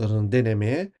yaptıklarını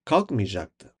denemeye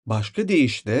kalkmayacaktı. Başka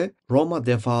deyişle Roma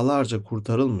defalarca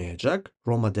kurtarılmayacak,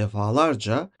 Roma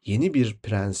defalarca yeni bir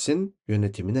prensin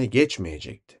yönetimine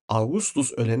geçmeyecekti.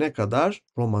 Augustus ölene kadar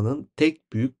Roma'nın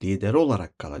tek büyük lideri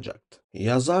olarak kalacaktı.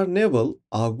 Yazar Neville,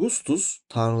 Augustus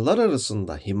tanrılar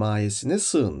arasında himayesine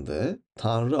sığındığı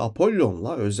Tanrı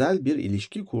Apollon'la özel bir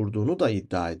ilişki kurduğunu da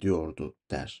iddia ediyordu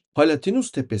der.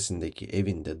 Palatinus tepesindeki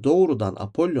evinde doğrudan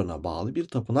Apollon'a bağlı bir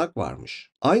tapınak varmış.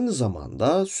 Aynı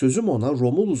zamanda sözüm ona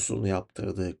Romulus'un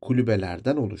yaptırdığı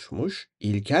kulübelerden oluşmuş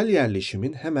ilkel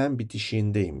yerleşimin hemen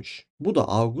bitişiğindeymiş. Bu da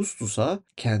Augustus'a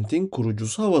kentin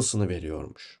kurucusu havasını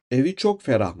veriyormuş. Evi çok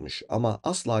ferahmış ama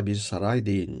asla bir saray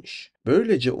değilmiş.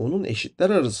 Böylece onun eşitler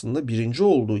arasında birinci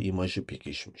olduğu imajı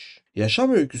pekişmiş.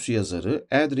 Yaşam öyküsü yazarı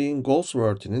Adrian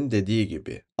Goldsworthy'nin dediği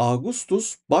gibi,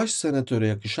 Augustus baş senatöre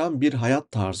yakışan bir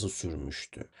hayat tarzı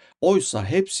sürmüştü. Oysa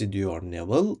hepsi diyor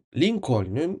Neville,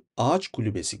 Lincoln'un ağaç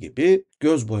kulübesi gibi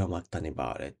göz boyamaktan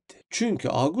ibaretti. Çünkü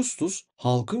Augustus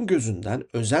halkın gözünden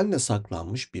özenle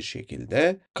saklanmış bir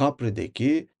şekilde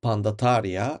Capri'deki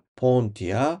Pandataria,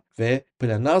 Pontia ve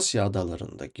Planasya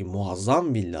adalarındaki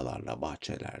muazzam villalarla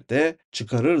bahçelerde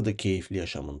çıkarırdı keyifli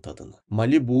yaşamın tadını.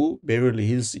 Malibu, Beverly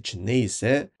Hills için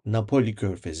neyse Napoli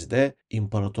Körfezi de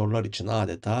imparatorlar için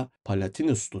adeta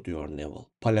Palatinus'tu diyor Neville.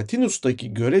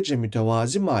 Palatinus'taki görece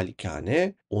mütevazi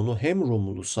malikane onu hem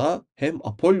Romulus'a hem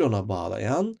Apollon'a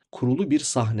bağlayan kurulu bir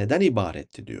sahneden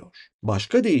ibaretti diyor.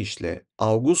 Başka deyişle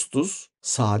Augustus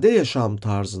sade yaşam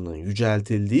tarzının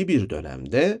yüceltildiği bir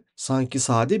dönemde sanki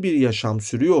sade bir yaşam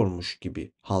sürüyormuş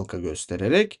gibi halka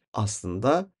göstererek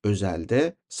aslında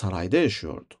özelde sarayda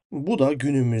yaşıyordu. Bu da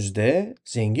günümüzde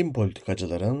zengin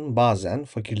politikacıların bazen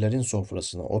fakirlerin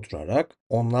sofrasına oturarak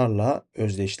onlarla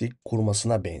özdeşlik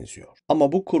kurmasına benziyor.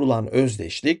 Ama bu kurulan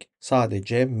özdeşlik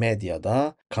sadece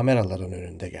medyada, kameraların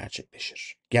önünde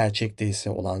gerçekleşir. Gerçekte ise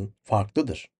olan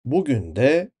farklıdır. Bugün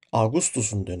de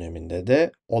Augustus'un döneminde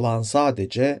de olan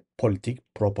sadece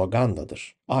politik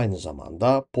propagandadır. Aynı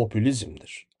zamanda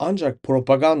popülizmdir. Ancak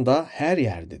propaganda her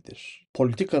yerdedir.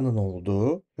 Politikanın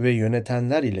olduğu ve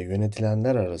yönetenler ile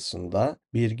yönetilenler arasında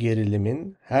bir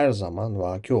gerilimin her zaman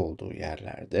vaki olduğu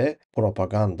yerlerde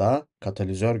propaganda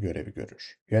katalizör görevi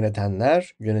görür.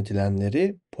 Yönetenler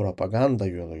yönetilenleri propaganda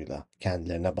yoluyla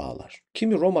kendilerine bağlar.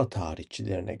 Kimi Roma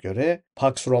tarihçilerine göre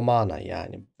Pax Romana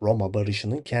yani Roma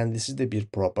barışının kendisi de bir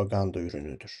propaganda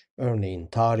ürünüdür. Örneğin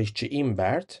tarihçi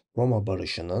Imbert, Roma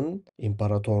barışının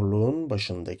imparatorluğun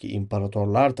başındaki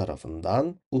imparatorlar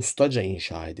tarafından ustaca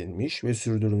inşa edilmiş ve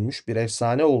sürdürülmüş bir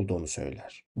efsane olduğunu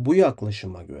söyler. Bu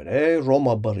yaklaşıma göre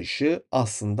Roma barışı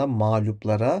aslında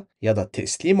mağluplara ya da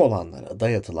teslim olanlara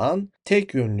dayatılan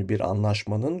tek yönlü bir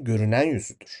anlaşmanın görünen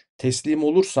yüzüdür. Teslim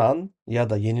olursan ya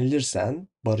da yenilirsen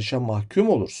barışa mahkum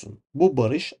olursun. Bu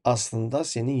barış aslında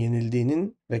senin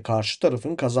yenildiğinin ve karşı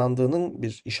tarafın kazandığının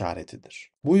bir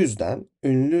işaretidir. Bu yüzden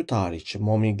ünlü tarihçi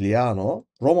Momigliano,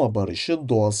 Roma barışı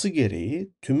doğası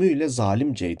gereği tümüyle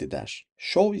zalimceydi der.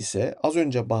 Shaw ise az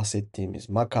önce bahsettiğimiz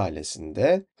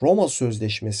makalesinde Roma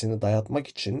Sözleşmesi'ni dayatmak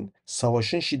için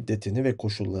savaşın şiddetini ve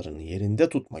koşullarını yerinde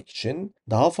tutmak için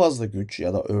daha fazla güç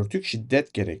ya da örtük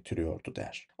şiddet gerektiriyordu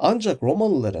der. Ancak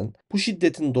Romalıların bu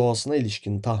şiddetin doğasına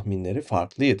ilişkin tahminleri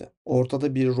farklıydı.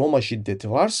 Ortada bir Roma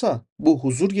şiddeti varsa bu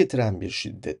huzur getiren bir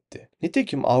şiddetti.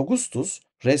 Nitekim Augustus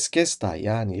Res Gesta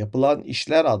yani yapılan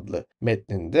işler adlı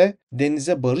metninde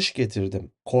denize barış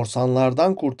getirdim,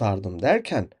 korsanlardan kurtardım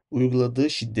derken uyguladığı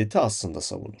şiddeti aslında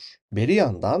savunur. Beri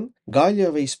yandan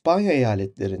Galya ve İspanya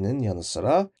eyaletlerinin yanı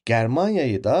sıra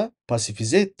Germanya'yı da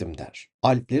pasifize ettim der.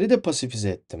 Alpleri de pasifize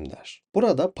ettim der.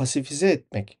 Burada pasifize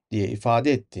etmek diye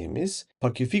ifade ettiğimiz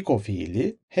pacifico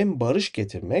fiili hem barış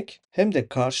getirmek hem de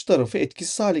karşı tarafı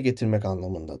etkisiz hale getirmek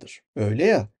anlamındadır. Öyle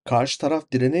ya, karşı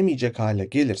taraf direnemeyecek hale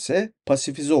gelirse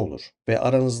pasifize olur ve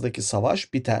aranızdaki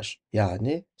savaş biter.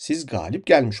 Yani siz galip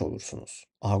gelmiş olursunuz.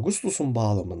 Augustus'un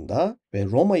bağlamında ve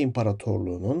Roma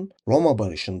İmparatorluğu'nun Roma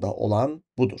barışında olan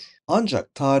budur.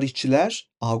 Ancak tarihçiler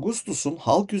Augustus'un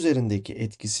halk üzerindeki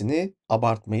etkisini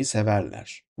abartmayı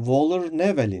severler. Waller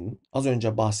Neville'in az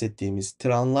önce bahsettiğimiz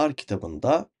Tiranlar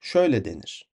kitabında şöyle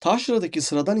denir. Taşra'daki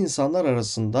sıradan insanlar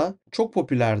arasında çok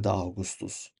popülerdi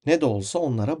Augustus. Ne de olsa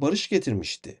onlara barış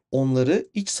getirmişti. Onları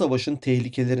iç savaşın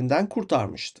tehlikelerinden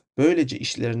kurtarmıştı. Böylece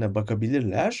işlerine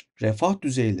bakabilirler, refah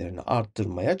düzeylerini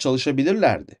arttırmaya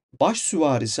çalışabilirlerdi. Baş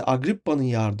süvarisi Agrippa'nın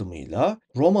yardımıyla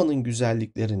Roma'nın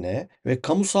güzelliklerine ve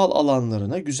kamusal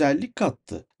alanlarına güzellik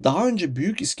kattı. Daha önce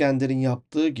Büyük İskender'in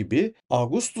yaptığı gibi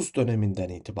Augustus döneminden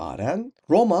itibaren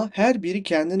Roma her biri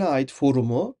kendine ait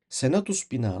forumu,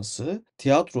 senatus binası,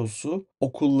 tiyatrosu,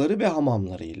 okulları ve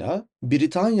hamamlarıyla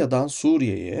Britanya'dan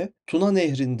Suriye'ye, Tuna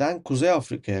Nehri'nden Kuzey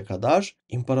Afrika'ya kadar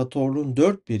imparatorluğun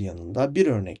dört bir yanında bir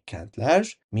örnek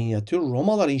kentler, minyatür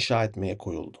Romalar inşa etmeye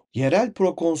koyuldu. Yerel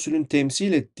prokonsülün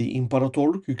temsil ettiği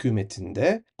imparatorluk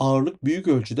hükümetinde ağırlık büyük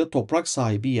ölçüde toprak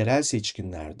sahibi yerel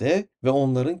seçkinlerde ve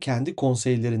onların kendi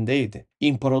konseylerindeydi.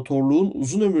 İmparatorluğun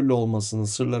uzun ömürlü olmasının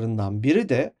sırlarından biri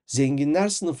de zenginler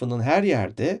sınıfının her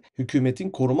yerde hükümetin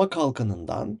koruma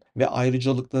kalkanından ve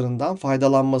ayrıcalıklarından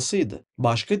faydalanmasıydı.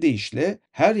 Başka deyişle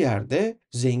her yerde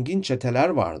zengin çeteler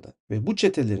vardı ve bu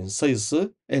çetelerin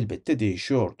sayısı elbette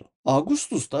değişiyordu.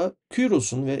 Augustus da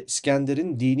Kyros'un ve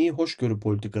İskender'in dini hoşgörü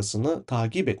politikasını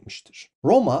takip etmiştir.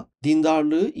 Roma,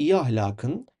 dindarlığı iyi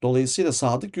ahlakın, dolayısıyla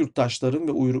sadık yurttaşların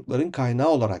ve uyrukların kaynağı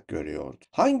olarak görüyordu.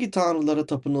 Hangi tanrılara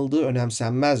tapınıldığı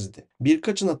önemsenmezdi.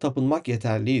 Birkaçına tapınmak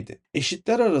yeterliydi.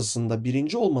 Eşitler arasında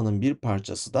birinci olmanın bir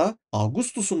parçası da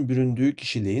Augustus'un büründüğü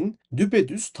kişiliğin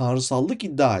düpedüz tanrısallık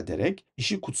iddia ederek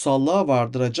işi kutsallığa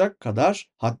vardıracak kadar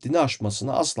haddini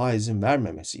aşmasına asla izin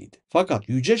vermemesiydi. Fakat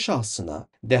yüce şahsına,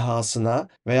 dehasına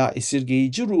veya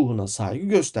esirgeyici ruhuna saygı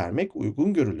göstermek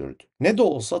uygun görülürdü. Ne de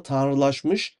olsa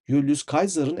tanrılaşmış Julius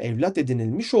Caesar'ın evlat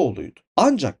edinilmiş oğluydu.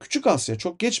 Ancak Küçük Asya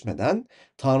çok geçmeden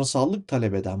tanrısallık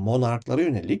talep eden monarklara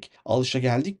yönelik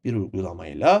alışageldik bir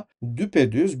uygulamayla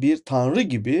düpedüz bir tanrı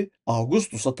gibi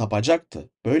Augustus'a tapacaktı.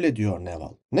 Böyle diyor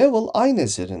Neville. Neville aynı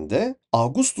eserinde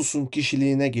Augustus'un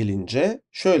kişiliğine gelince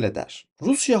şöyle der.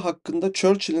 Rusya hakkında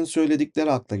Churchill'in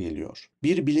söyledikleri akla geliyor.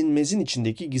 Bir bilinmezin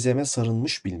içindeki gizeme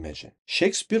sarılmış bilmece.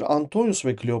 Shakespeare, Antonius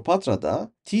ve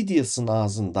Kleopatra'da Tedious'un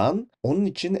ağzından onun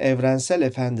için evrensel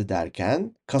efendi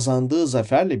derken kazandığı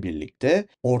zaferle birlikte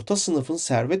orta sınıfın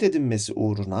servet edinmesi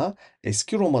uğruna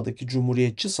eski Roma'daki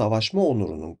cumhuriyetçi savaşma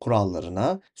onurunun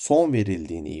kurallarına son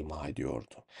verildiğini ima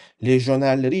ediyordu.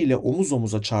 Lejyonerleriyle omuz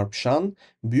omuza çarpışan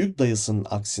büyük dayısının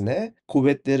aksine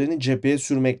kuvvetlerini cepheye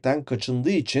sürmekten kaçındığı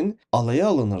için alaya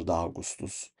alınırdı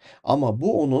Augustus. Ama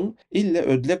bu onun ille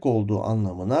ödlek olduğu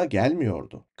anlamına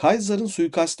gelmiyordu. Kaiser'ın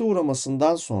suikaste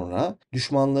uğramasından sonra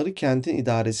düşmanları kentin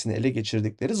idaresini ele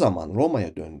geçirdikleri zaman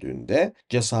Roma'ya döndüğünde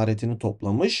cesaretini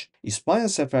toplamış, İspanya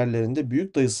seferlerinde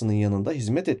büyük dayısının yanında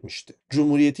hizmet etmişti.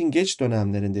 Cumhuriyetin geç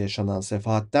dönemlerinde yaşanan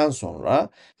sefahatten sonra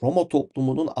Roma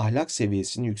toplumunun ahlak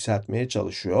seviyesini yükseltmeye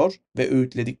çalışıyor ve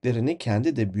öğütlediklerini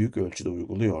kendi de büyük ölçüde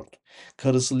uyguluyordu.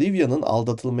 Karısı Livia'nın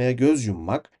aldatılmaya göz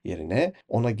yummak yerine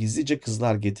ona gizlice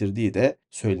kızlar getirdiği de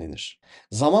söylenir.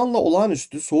 Zamanla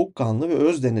olağanüstü, soğukkanlı ve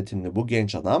öz denetimli bu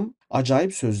genç adam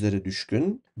acayip sözlere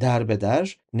düşkün,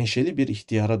 derbeder, neşeli bir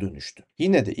ihtiyara dönüştü.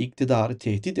 Yine de iktidarı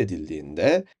tehdit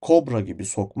edildiğinde kobra gibi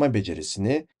sokma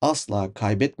becerisini asla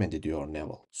kaybetmedi diyor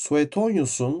Neville.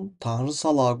 Suetonius'un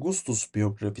Tanrısal Augustus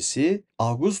biyografisi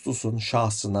Augustus'un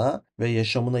şahsına ve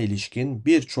yaşamına ilişkin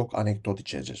birçok anekdot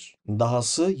içerir.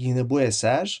 Dahası yine bu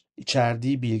eser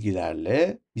içerdiği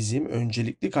bilgilerle bizim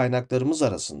öncelikli kaynaklarımız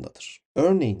arasındadır.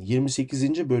 Örneğin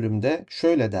 28. bölümde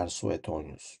şöyle der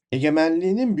Suetonius.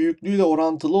 Egemenliğinin büyüklüğüyle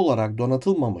orantılı olarak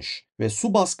donatılmamış ve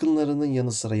su baskınlarının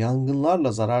yanı sıra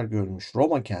yangınlarla zarar görmüş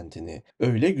Roma kentini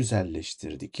öyle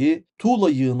güzelleştirdi ki tuğla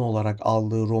yığını olarak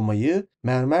aldığı Roma'yı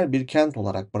mermer bir kent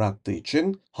olarak bıraktığı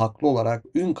için haklı olarak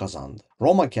ün kazandı.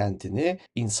 Roma kentini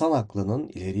insan aklının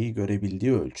ileriyi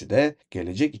görebildiği ölçüde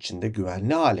gelecek içinde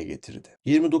güvenli hale getirdi.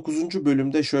 29.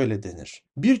 bölümde şöyle denir.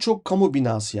 Birçok kamu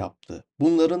binası yaptı.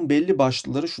 Bunların belli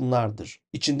başlıları şunlardır.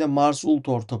 İçinde Mars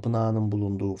Ultor Tapınağı'nın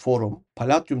bulunduğu Forum,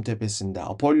 Palladium Tepesi'nde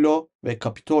Apollo ve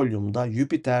Kapitolyum'da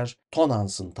Jüpiter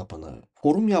Tonans'ın tapınağı.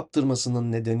 Forum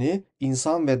yaptırmasının nedeni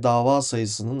insan ve dava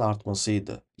sayısının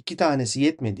artmasıydı. İki tanesi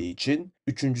yetmediği için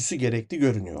üçüncüsü gerekli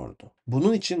görünüyordu.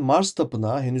 Bunun için Mars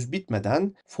Tapınağı henüz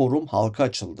bitmeden forum halka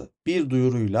açıldı. Bir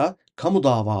duyuruyla kamu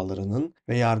davalarının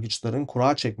ve yargıçların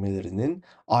kura çekmelerinin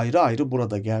ayrı ayrı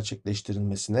burada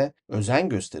gerçekleştirilmesine özen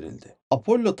gösterildi.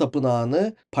 Apollo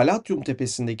tapınağını Palatyum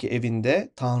tepesindeki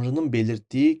evinde Tanrı'nın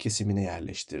belirttiği kesimine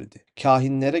yerleştirdi.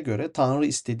 Kahinlere göre Tanrı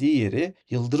istediği yeri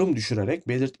yıldırım düşürerek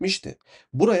belirtmişti.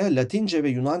 Buraya Latince ve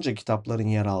Yunanca kitapların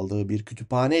yer aldığı bir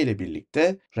kütüphane ile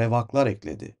birlikte revaklar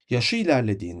ekledi. Yaşı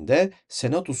ilerlediğinde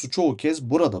senatosu çoğu kez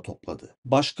burada topladı.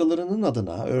 Başkalarının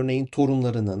adına, örneğin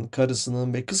torunlarının,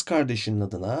 karısının ve kız kardeşinin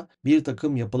adına bir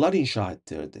takım yapılar inşa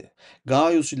ettirdi.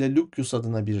 Gaius ile Lucius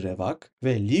adına bir revak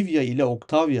ve Livia ile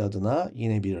Octavia adına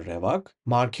yine bir revak,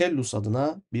 Marcellus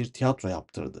adına bir tiyatro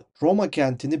yaptırdı. Roma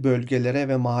kentini bölgelere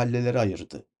ve mahallelere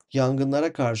ayırdı.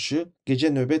 Yangınlara karşı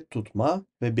gece nöbet tutma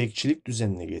ve bekçilik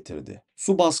düzenine getirdi.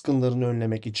 Su baskınlarını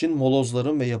önlemek için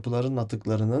molozların ve yapıların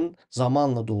atıklarının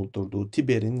zamanla doldurduğu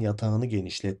Tiber'in yatağını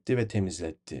genişletti ve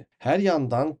temizletti. Her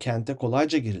yandan kente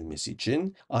kolayca girilmesi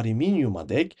için Ariminιum'a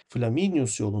dek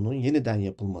Flaminius yolunun yeniden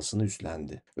yapılmasını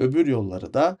üstlendi. Öbür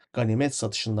yolları da ganimet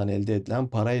satışından elde edilen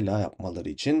parayla yapmaları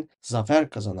için zafer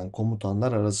kazanan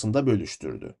komutanlar arasında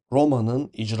bölüştürdü.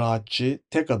 Roma'nın icraatçı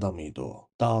tek adamıydı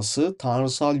o. Dahası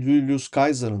tanrısal Julius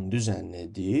Caesar'ın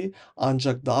düzenlediği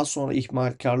ancak daha sonra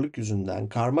ihmalkarlık yüzünden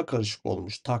karma karışık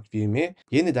olmuş takvimi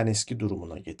yeniden eski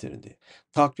durumuna getirdi.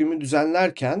 Takvimi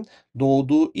düzenlerken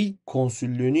doğduğu ilk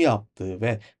konsüllüğünü yaptığı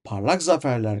ve parlak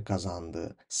zaferler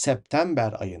kazandığı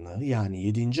September ayını yani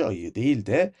 7. ayı değil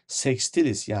de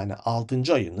Sextilis yani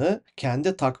 6. ayını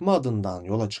kendi takma adından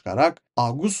yola çıkarak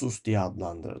Augustus diye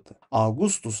adlandırdı.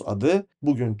 Augustus adı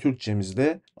bugün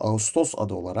Türkçemizde Ağustos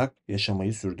adı olarak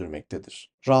yaşamayı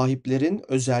sürdürmektedir. Rahiplerin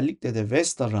özellikle de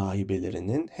Vesta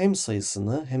rahibelerinin hem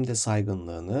sayısını hem de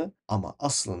saygınlığını ama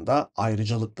aslında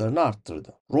ayrıcalıklarını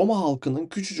arttırdı. Roma halkının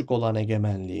küçücük olan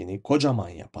egemenliğini kocaman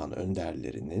yapan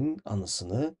önderlerinin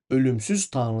anısını ölümsüz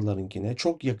tanrılarınkine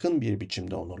çok yakın bir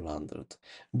biçimde onurlandırdı.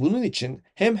 Bunun için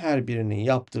hem her birinin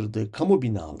yaptırdığı kamu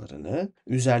binalarını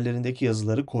üzerlerindeki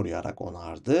yazıları koruyarak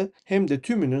onardı hem de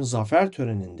tümünün zafer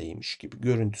törenindeymiş gibi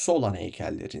görüntüsü olan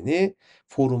heykellerini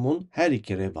forumun her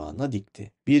iki revağına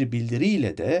dikti. Bir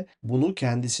bildiriyle de bunu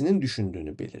kendisinin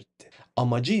düşündüğünü belirtti.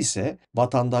 Amacı ise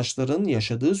vatandaşların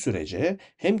yaşadığı sürece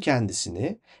hem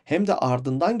kendisini hem de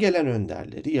ardından gelen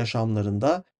önderleri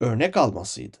yaşamlarında örnek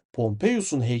almasıydı.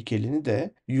 Pompeius'un heykelini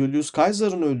de Julius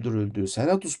Caesar'ın öldürüldüğü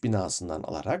Senatus binasından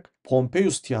alarak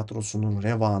Pompeius tiyatrosunun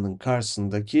revağının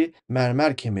karşısındaki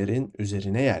mermer kemerin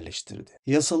üzerine yerleştirdi.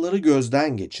 Yasaları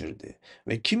gözden geçirdi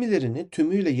ve kimilerini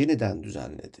tümüyle yeniden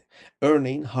düzenledi.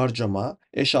 Örneğin harcama,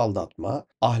 eş aldatma,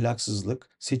 ahlaksızlık,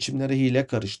 seçimlere hile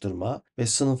karıştırma ve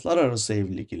sınıflar arası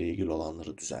evlilik ile ilgili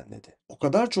olanları düzenledi. O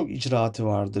kadar çok icraatı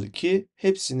vardır ki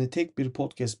hepsini tek bir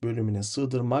podcast bölümüne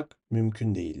sığdırmak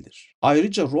mümkün değildir.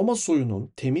 Ayrıca Roma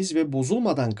soyunun temiz ve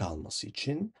bozulmadan kalması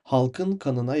için halkın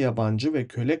kanına yabancı ve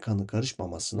köle kanı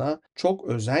karışmamasına çok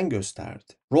özen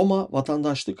gösterdi. Roma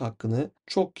vatandaşlık hakkını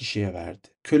çok kişiye verdi.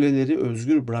 Köleleri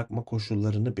özgür bırakma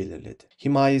koşullarını belirledi.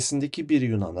 Himayesindeki bir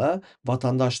Yunan'a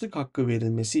vatandaşlık hakkı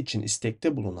verilmesi için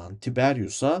istekte bulunan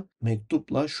Tiberius'a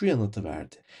mektupla şu yanıtı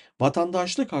verdi.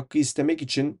 Vatandaşlık hakkı istemek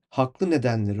için haklı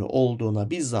nedenleri olduğuna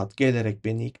bizzat gelerek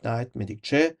beni ikna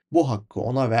etmedikçe bu hakkı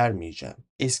ona vermeyeceğim.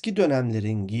 Eski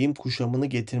dönemlerin giyim kuşamını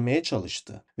getirmeye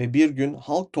çalıştı ve bir gün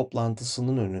halk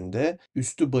toplantısının önünde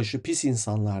üstü başı pis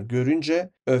insanlar görünce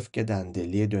öfkeden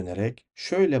deliye dönerek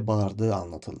şöyle bağırdığı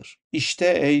anlatılır. İşte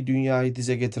ey dünyayı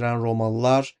dize getiren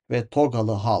Romalılar ve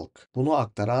togalı halk. Bunu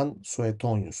aktaran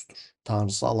Suetonius'tur.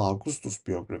 Tanrısal Augustus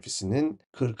biyografisinin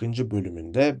 40.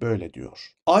 bölümünde böyle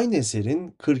diyor. Aynı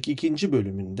eserin 42.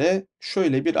 bölümünde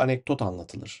şöyle bir anekdot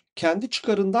anlatılır. Kendi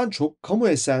çıkarından çok kamu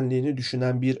esenliğini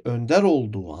düşünen bir önder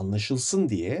olduğu anlaşılsın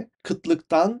diye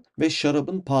kıtlıktan ve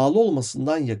şarabın pahalı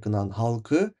olmasından yakınan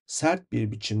halkı sert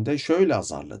bir biçimde şöyle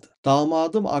azarladı.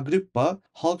 Damadım Agrippa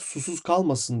halk susuz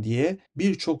kalmasın diye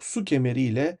birçok su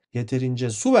kemeriyle yeterince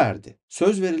su verdi.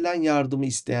 Söz verilen yardımı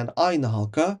isteyen aynı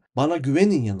halka bana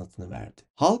güvenin yanıtını verdi.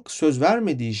 Halk söz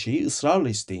vermediği şeyi ısrarla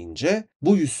isteyince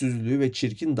bu yüzsüzlüğü ve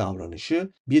çirkin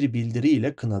davranışı bir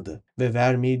bildiriyle kınadı ve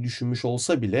vermeyi düşünmüş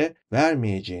olsa bile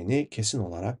vermeyeceğini kesin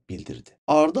olarak bildirdi.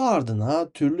 Ardı ardına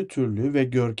türlü türlü ve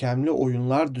görkemli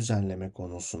oyunlar düzenleme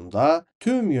konusunda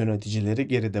tüm yöneticileri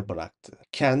geride bıraktı.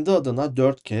 Kendi adına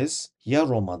 4 kez ya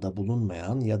Roma'da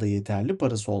bulunmayan ya da yeterli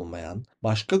parası olmayan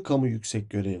başka kamu yüksek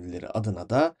görevlileri adına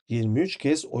da 23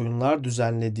 kez oyunlar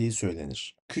düzenlediği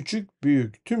söylenir. Küçük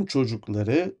büyük tüm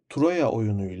çocukları Troya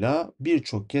oyunuyla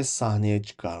birçok kez sahneye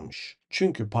çıkarmış.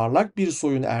 Çünkü parlak bir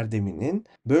soyun erdeminin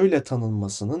böyle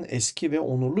tanınmasının eski ve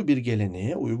onurlu bir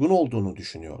geleneğe uygun olduğunu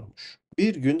düşünüyormuş.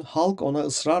 Bir gün halk ona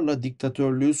ısrarla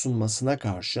diktatörlüğü sunmasına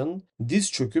karşın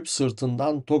diz çöküp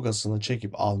sırtından togasını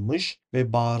çekip almış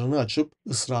ve bağrını açıp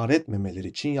ısrar etmemeleri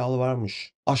için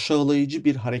yalvarmış. Aşağılayıcı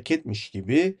bir hareketmiş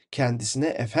gibi kendisine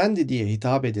efendi diye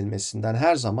hitap edilmesinden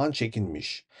her zaman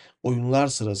çekinmiş. Oyunlar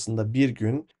sırasında bir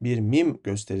gün bir mim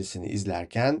gösterisini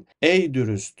izlerken "Ey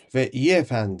dürüst ve iyi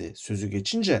efendi" sözü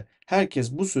geçince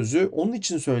herkes bu sözü onun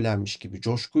için söylenmiş gibi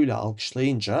coşkuyla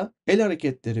alkışlayınca el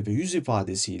hareketleri ve yüz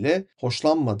ifadesiyle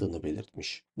hoşlanmadığını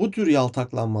belirtmiş. Bu tür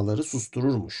yaltaklanmaları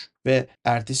sustururmuş ve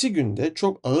ertesi günde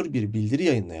çok ağır bir bildiri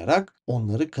yayınlayarak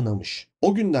onları kınamış.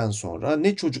 O günden sonra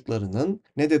ne çocuklarının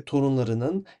ne de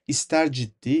torunlarının ister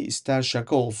ciddi ister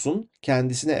şaka olsun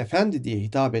kendisine efendi diye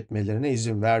hitap etmelerine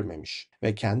izin vermemiş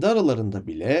ve kendi aralarında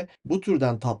bile bu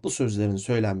türden tatlı sözlerin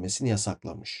söylenmesini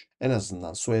yasaklamış. En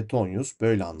azından Suetonius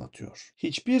böyle anlatıyor.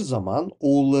 Hiçbir zaman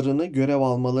oğullarını görev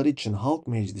almaları için halk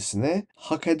meclisine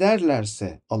 "hak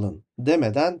ederlerse alın"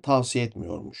 demeden tavsiye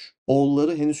etmiyormuş.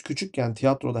 Oğulları henüz küçükken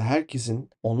tiyatroda herkesin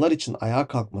onlar için ayağa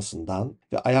kalkmasından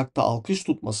ve ayakta alkış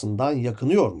tutmasından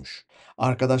yakınıyormuş.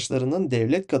 Arkadaşlarının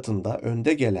devlet katında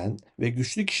önde gelen ve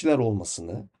güçlü kişiler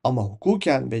olmasını ama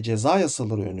hukuken ve ceza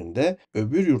yasaları önünde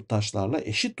öbür yurttaşlarla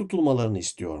eşit tutulmalarını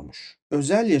istiyormuş.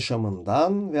 Özel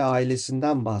yaşamından ve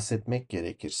ailesinden bahsetmek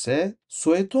gerekirse,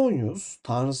 Suetonius,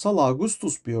 Tanrısal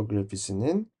Augustus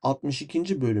biyografisinin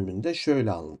 62. bölümünde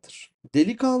şöyle anlatır.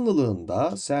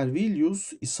 Delikanlılığında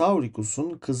Servilius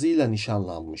Isauricus'un kızıyla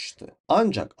nişanlanmıştı.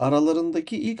 Ancak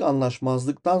aralarındaki ilk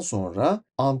anlaşmazlıktan sonra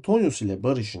Antonius ile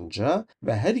barışınca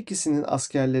ve her ikisinin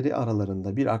askerleri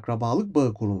aralarında bir akrabalık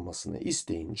bağı kurulmasını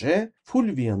isteyince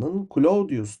Fulvia'nın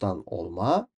Claudius'tan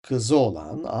olma, kızı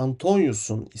olan,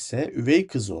 Antonius'un ise üvey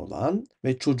kızı olan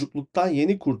ve çocukluktan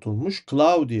yeni kurtulmuş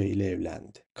Claudia ile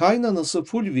evlendi. Kaynanası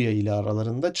Fulvia ile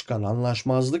aralarında çıkan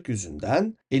anlaşmazlık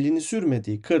yüzünden elini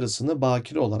sürmediği karısını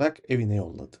bakire olarak evine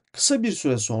yolladı. Kısa bir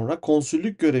süre sonra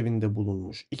konsüllük görevinde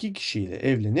bulunmuş iki kişiyle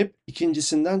evlenip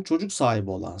ikincisinden çocuk sahibi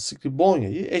olan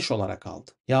Scribonia'yı eş olarak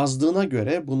aldı. Yazdığına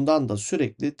göre bundan da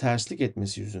sürekli terslik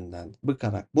etmesi yüzünden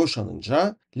bıkarak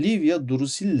boşanınca Livia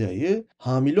Drusilla'yı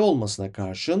hamile olmasına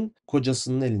karşın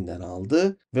kocasının elinden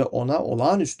aldı ve ona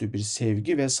olağanüstü bir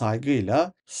sevgi ve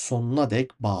saygıyla sonuna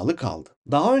dek bağlı kaldı.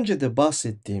 Daha önce de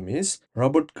bahsettiğimiz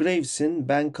Robert Graves'in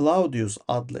Ben Claudius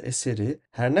adlı eseri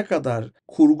her ne kadar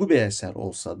kurgu bir eser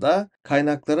olsa da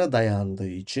kaynaklara dayandığı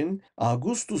için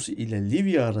Augustus ile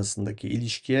Livia arasındaki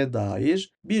ilişkiye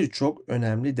dair birçok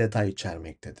önemli detay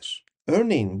içermektedir.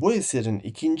 Örneğin bu eserin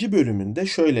 2. bölümünde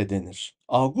şöyle denir.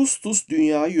 Augustus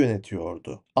dünyayı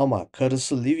yönetiyordu ama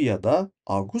karısı Livia da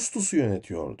Augustus'u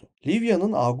yönetiyordu.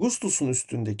 Livia'nın Augustus'un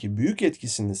üstündeki büyük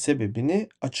etkisinin sebebini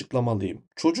açıklamalıyım.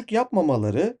 Çocuk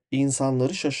yapmamaları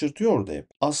insanları şaşırtıyordu hep.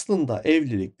 Aslında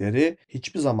evlilikleri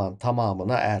hiçbir zaman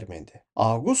tamamına ermedi.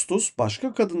 Augustus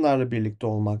başka kadınlarla birlikte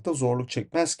olmakta zorluk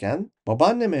çekmezken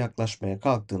babaanneme yaklaşmaya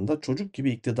kalktığında çocuk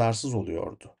gibi iktidarsız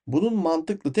oluyordu. Bunun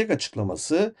mantıklı tek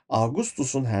açıklaması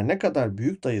Augustus'un her ne kadar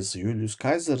büyük dayısı Julius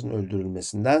Caesar'ın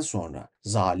öldürülmesinden sonra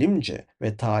zalimce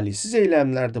ve talihsiz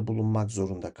eylemlerde bulunmak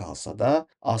zorunda kalsa da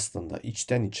aslında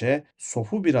içten içe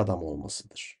sofu bir adam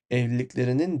olmasıdır.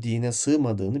 Evliliklerinin dine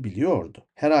sığmadığını biliyordu.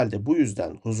 Herhalde bu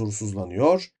yüzden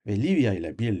huzursuzlanıyor ve Livia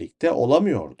ile birlikte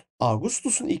olamıyordu.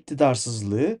 Augustus'un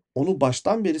iktidarsızlığı onu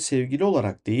baştan beri sevgili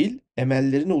olarak değil,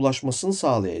 emellerine ulaşmasını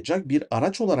sağlayacak bir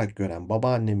araç olarak gören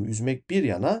babaannemi üzmek bir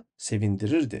yana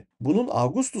sevindirirdi. Bunun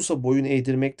Augustus'a boyun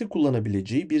eğdirmekte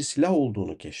kullanabileceği bir silah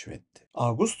olduğunu keşfetti.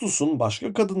 Augustus'un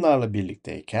başka kadınlarla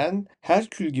birlikteyken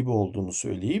Herkül gibi olduğunu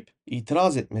söyleyip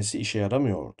itiraz etmesi işe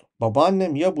yaramıyordu.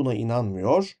 Babaannem ya buna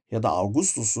inanmıyor ya da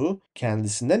Augustus'u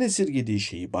kendisinden esirgediği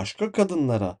şeyi başka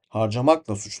kadınlara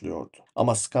harcamakla suçluyordu.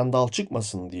 Ama skandal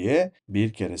çıkmasın diye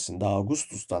bir keresinde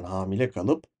Augustus'tan hamile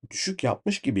kalıp düşük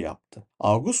yapmış gibi yaptı.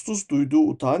 Augustus duyduğu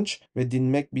utanç ve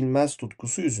dinmek bilmez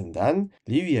tutkusu yüzünden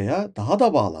Livia'ya daha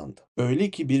da bağlandı. Öyle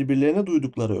ki birbirlerine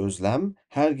duydukları özlem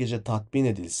her gece tatmin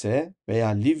edilse veya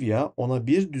Livia ona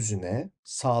bir düzine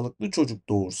sağlıklı çocuk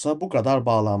doğursa bu kadar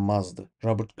bağlanmazdı.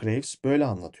 Robert Graves böyle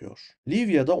anlatıyor.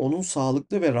 Livia da onun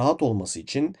sağlıklı ve rahat olması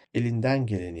için elinden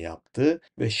geleni yaptı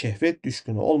ve şehvet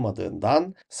düşkünü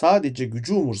olmadığından, sadece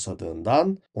gücü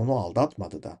umursadığından onu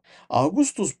aldatmadı da.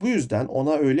 Augustus bu yüzden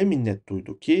ona öyle minnet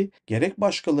duydu ki gerek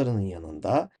başkalarının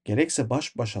yanında gerekse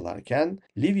baş başalarken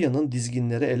Livia'nın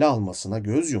dizginleri ele almasına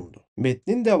göz yumdu.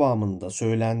 Metnin devamında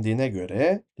söylendiğine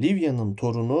göre Livya'nın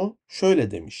torunu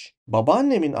şöyle demiş: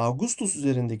 "Babaannemin Augustus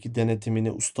üzerindeki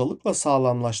denetimini ustalıkla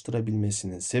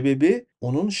sağlamlaştırabilmesinin sebebi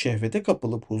onun şehvete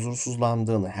kapılıp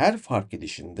huzursuzlandığını her fark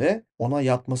edişinde ona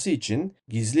yatması için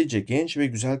gizlice genç ve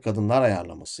güzel kadınlar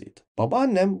ayarlamasıydı.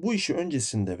 Babaannem bu işi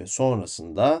öncesinde ve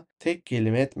sonrasında tek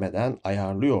kelime etmeden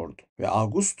ayarlıyordu ve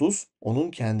Augustus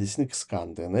onun kendisini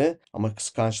kıskandığını ama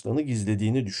kıskançlığını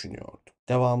gizlediğini düşünüyordu."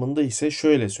 Devamında ise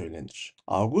şöyle söylenir: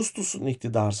 Augustus'un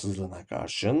iktidarsızlığına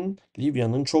karşın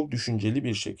Livya'nın çok düşünceli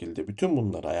bir şekilde bütün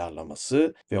bunları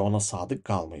ayarlaması ve ona sadık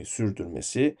kalmayı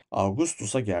sürdürmesi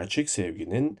Augustus'a gerçek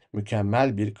sevginin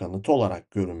mükemmel bir kanıtı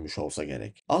olarak görünmüş olsa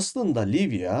gerek. Aslında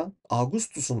Livya,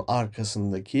 Augustus'un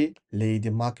arkasındaki Lady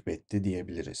Macbeth'ti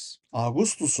diyebiliriz.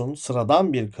 Augustus'un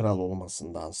sıradan bir kral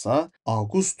olmasındansa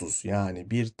Augustus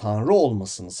yani bir tanrı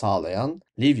olmasını sağlayan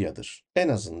Livya'dır. En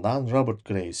azından Robert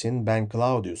Graves'in Ben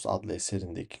Claudius adlı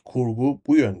eserindeki kurgu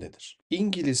bu yöndedir.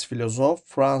 İngiliz filozof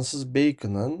Francis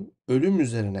Bacon'ın ölüm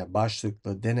üzerine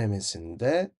başlıklı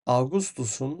denemesinde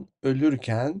Augustus'un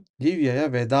ölürken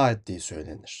Livya'ya veda ettiği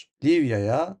söylenir.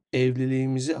 Livya'ya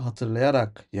evliliğimizi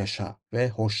hatırlayarak yaşa ve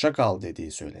hoşça kal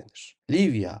dediği söylenir.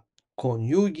 Livia,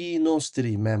 conjugi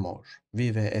nostri memor,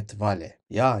 vive et vale.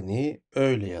 Yani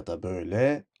öyle ya da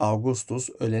böyle Augustus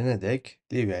ölene dek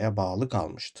Livya'ya bağlı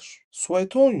kalmıştır.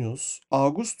 Suetonius,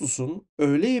 Augustus'un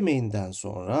öğle yemeğinden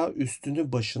sonra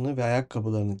üstünü, başını ve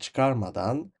ayakkabılarını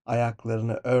çıkarmadan,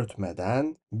 ayaklarını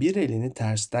örtmeden, bir elini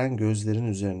tersten gözlerin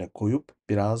üzerine koyup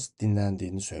biraz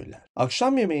dinlendiğini söyler.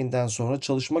 Akşam yemeğinden sonra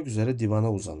çalışmak üzere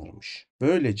divana uzanırmış.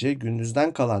 Böylece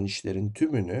gündüzden kalan işlerin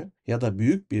tümünü ya da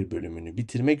büyük bir bölümünü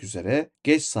bitirmek üzere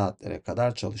geç saatlere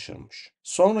kadar çalışırmış.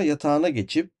 Sonra yatağına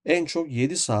geçip en çok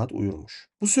 7 saat uyurmuş.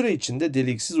 Bu süre içinde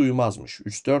deliksiz uyumazmış,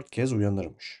 3-4 kez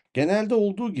uyanırmış. Genelde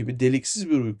olduğu gibi deliksiz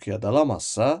bir uykuya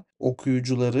dalamazsa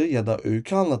okuyucuları ya da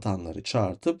öykü anlatanları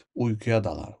çağırtıp uykuya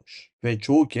dalarmış ve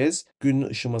çoğu kez günün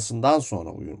ışımasından sonra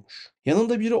uyurmuş.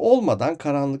 Yanında biri olmadan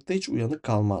karanlıkta hiç uyanık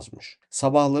kalmazmış.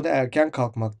 Sabahları erken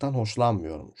kalkmaktan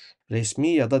hoşlanmıyormuş. Resmi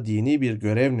ya da dini bir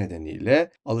görev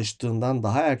nedeniyle alıştığından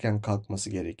daha erken kalkması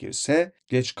gerekirse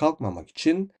geç kalkmamak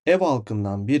için ev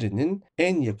halkından birinin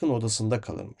en yakın odasında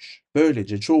kalırmış.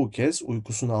 Böylece çoğu kez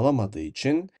uykusunu alamadığı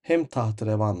için hem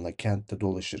tahterevanla kentte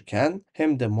dolaşırken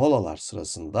hem de molalar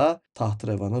sırasında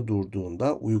tahterevanı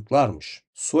durduğunda uyuklarmış.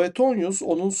 Suetonius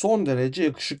onun son derece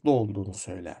yakışıklı olduğunu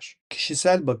söyler.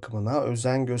 Kişisel bakımına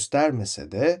özen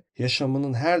göstermese de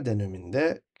yaşamının her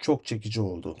döneminde çok çekici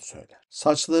olduğunu söyler.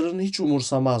 Saçlarını hiç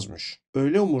umursamazmış.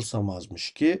 Öyle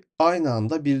umursamazmış ki aynı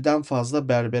anda birden fazla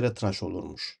berbere tıraş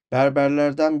olurmuş.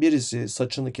 Berberlerden birisi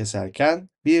saçını keserken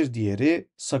bir diğeri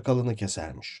sakalını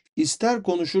kesermiş. İster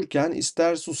konuşurken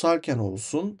ister susarken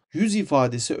olsun yüz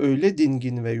ifadesi öyle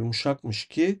dingin ve yumuşakmış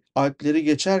ki Alpleri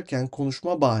geçerken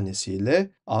konuşma bahanesiyle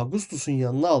Augustus'un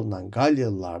yanına alınan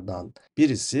Galyalılardan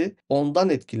birisi ondan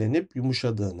etkilenip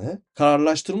yumuşadığını,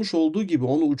 kararlaştırmış olduğu gibi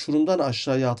onu uçurumdan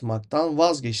aşağıya atmaktan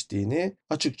vazgeçtiğini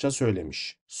açıkça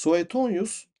söylemiş.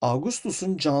 Suetonius,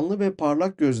 Augustus'un canlı ve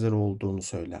parlak gözleri olduğunu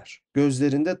söyler.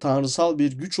 Gözlerinde tanrısal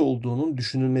bir güç olduğunun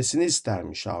düşünülmesini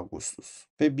istermiş Augustus.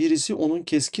 Ve birisi onun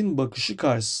keskin bakışı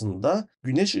karşısında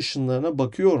güneş ışınlarına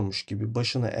bakıyormuş gibi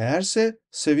başını eğerse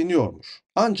seviniyormuş.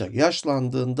 Ancak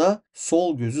yaşlandığında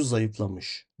sol gözü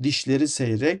zayıflamış. Dişleri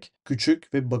seyrek,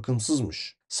 küçük ve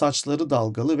bakımsızmış. Saçları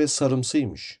dalgalı ve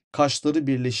sarımsıymış. Kaşları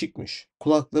birleşikmiş.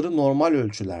 Kulakları normal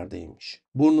ölçülerdeymiş.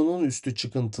 Burnunun üstü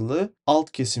çıkıntılı,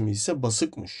 alt kesimi ise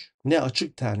basıkmış. Ne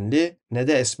açık tenli ne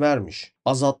de esmermiş.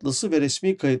 Azatlısı ve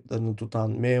resmi kayıtlarını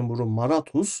tutan memuru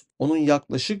Marathus onun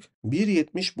yaklaşık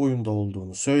 1,70 boyunda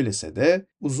olduğunu söylese de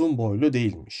uzun boylu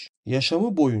değilmiş.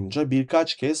 Yaşamı boyunca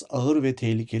birkaç kez ağır ve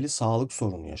tehlikeli sağlık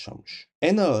sorunu yaşamış.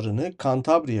 En ağırını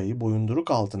Kantabriya'yı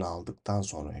boyunduruk altına aldıktan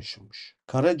sonra yaşamış.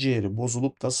 Karaciğeri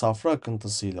bozulup da safra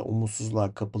akıntısıyla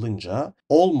umutsuzluğa kapılınca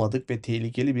olmadık ve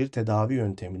tehlikeli bir tedavi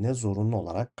yöntemine zorunlu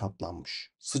olarak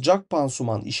katlanmış. Sıcak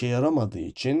pansuman işe yaramadığı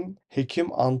için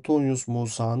hekim Antonius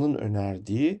Musa'nın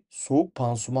önerdiği soğuk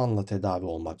pansumanla tedavi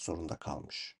olmak zorunda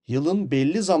kalmış. Yılın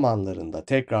belli zamanlarında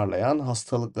tekrarlayan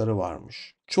hastalıkları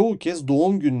varmış. Çoğu kez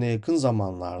doğum gününe yakın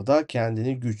zamanlarda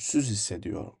kendini güçsüz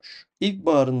hissediyormuş.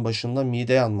 İlkbaharın başında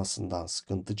mide yanmasından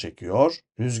sıkıntı çekiyor,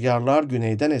 rüzgarlar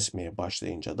güneyden esmeye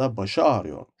başlayınca da başı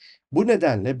ağrıyormuş. Bu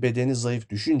nedenle bedeni zayıf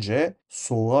düşünce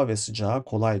soğuğa ve sıcağa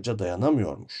kolayca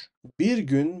dayanamıyormuş. Bir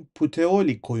gün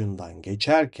Puteoli koyundan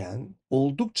geçerken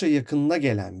oldukça yakınına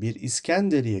gelen bir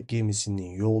İskenderiye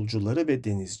gemisinin yolcuları ve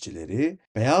denizcileri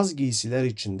beyaz giysiler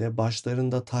içinde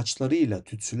başlarında taçlarıyla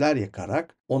tütsüler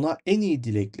yakarak ona en iyi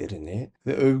dileklerini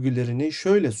ve övgülerini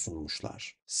şöyle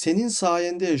sunmuşlar. "Senin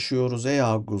sayende yaşıyoruz ey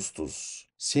Augustus.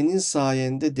 Senin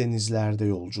sayende denizlerde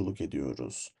yolculuk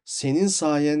ediyoruz. Senin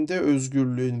sayende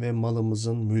özgürlüğün ve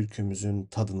malımızın, mülkümüzün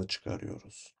tadını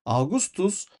çıkarıyoruz.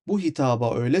 Augustus bu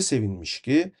hitaba öyle sevinmiş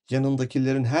ki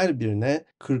yanındakilerin her birine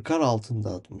 40'ar altın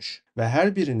dağıtmış ve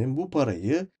her birinin bu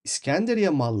parayı İskenderiye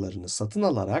mallarını satın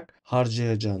alarak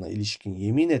harcayacağına ilişkin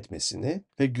yemin etmesini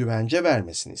ve güvence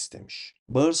vermesini istemiş.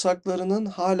 Bağırsaklarının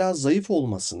hala zayıf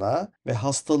olmasına ve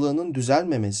hastalığının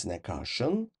düzelmemesine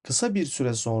karşın kısa bir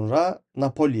süre sonra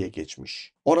Napoli'ye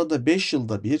geçmiş. Orada 5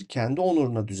 yılda bir kendi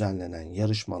onuruna düzenlenen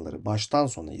yarışmaları baştan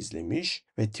sona izlemiş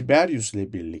ve Tiberius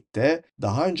ile birlikte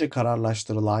daha önce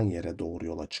kararlaştırılan yere doğru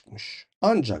yola çıkmış.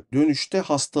 Ancak dönüşte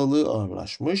hastalığı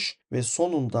ağırlaşmış ve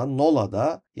sonunda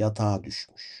Nola'da yatağa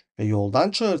düşmüş. Ve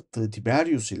yoldan çağırttığı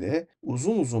Tiberius ile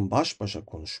uzun uzun baş başa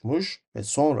konuşmuş ve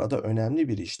sonra da önemli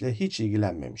bir işle hiç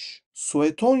ilgilenmemiş.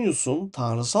 Suetonius'un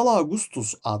Tanrısal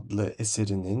Augustus adlı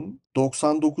eserinin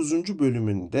 99.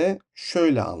 bölümünde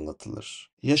şöyle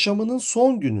anlatılır. Yaşamının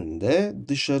son gününde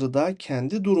dışarıda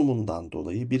kendi durumundan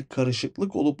dolayı bir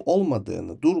karışıklık olup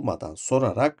olmadığını durmadan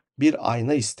sorarak bir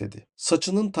ayna istedi.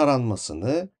 Saçının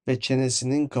taranmasını ve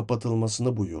çenesinin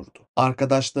kapatılmasını buyurdu.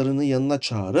 Arkadaşlarını yanına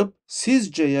çağırıp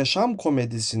 "Sizce yaşam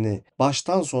komedisini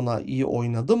baştan sona iyi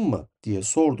oynadım mı?" diye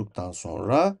sorduktan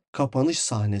sonra kapanış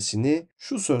sahnesini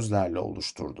şu sözlerle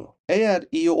oluşturdu. "Eğer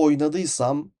iyi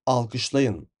oynadıysam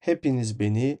alkışlayın. Hepiniz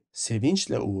beni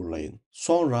sevinçle uğurlayın."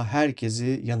 Sonra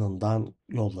herkesi yanından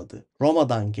yolladı.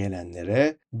 Roma'dan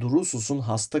gelenlere Drusus'un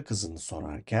hasta kızını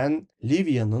sorarken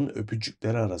Livia'nın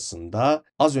öpücükleri arasında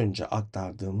az önce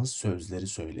aktardığımız sözleri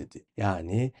söyledi.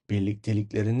 Yani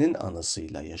birlikteliklerinin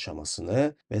anısıyla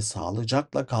yaşamasını ve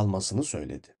sağlıcakla kalmasını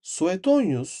söyledi.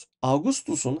 Suetonius,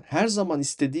 Augustus'un her zaman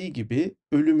istediği gibi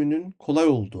ölümünün kolay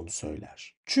olduğunu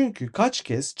söyler. Çünkü kaç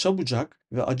kez çabucak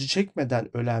ve acı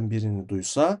çekmeden ölen birini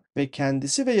duysa ve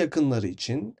kendisi ve yakınları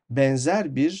için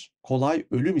benzer bir kolay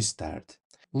ölüm isterdi.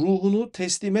 Ruhunu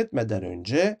teslim etmeden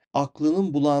önce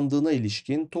aklının bulandığına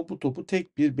ilişkin topu topu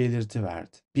tek bir belirti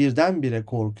verdi. Birdenbire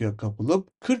korkuya kapılıp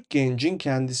 40 gencin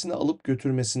kendisini alıp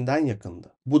götürmesinden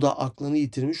yakındı. Bu da aklını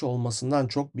yitirmiş olmasından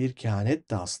çok bir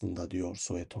kehanetti aslında, diyor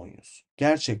Suetonius.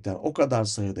 Gerçekten o kadar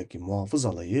sayıdaki muhafız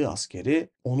alayı askeri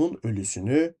onun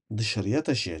ölüsünü dışarıya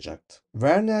taşıyacaktı.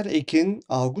 Werner Eck'in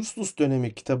Augustus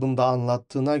dönemi kitabında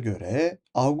anlattığına göre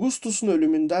Augustus'un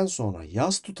ölümünden sonra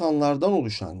yas tutanlardan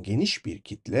oluşan geniş bir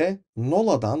kitle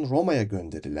Nola'dan Roma'ya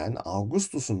gönderilen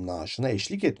Augustus'un naaşına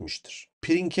eşlik etmiştir.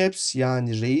 Princeps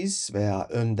yani reis veya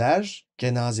önder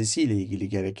cenazesiyle ilgili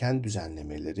gereken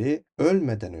düzenlemeleri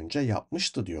ölmeden önce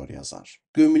yapmıştı, diyor yazar.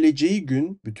 Gömüleceği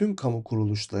gün bütün kamu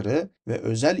kuruluşları ve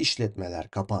özel işletmeler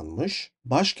kapanmış,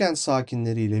 başkent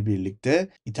sakinleriyle birlikte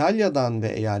İtalya'dan ve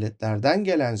eyaletlerden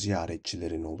gelen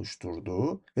ziyaretçilerin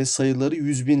oluşturduğu ve sayıları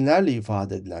yüz binlerle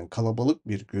ifade edilen kalabalık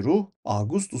bir güruh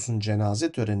Augustus'un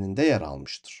cenaze töreninde yer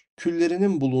almıştır.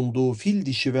 Küllerinin bulunduğu fil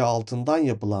dişi ve altından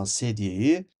yapılan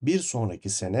sedyeyi bir sonraki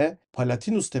sene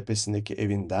Palatinus tepesindeki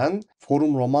evinden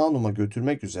Forum Romanum'a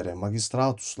götürmek üzere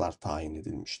magistratuslar tayin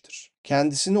edilmiştir.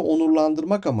 Kendisini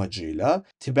onurlandırmak amacıyla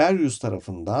Tiberius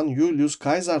tarafından Julius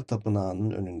Caesar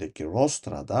tapınağının önündeki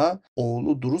Rostra'da,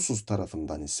 oğlu Drusus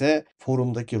tarafından ise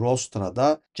Forum'daki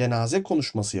Rostra'da cenaze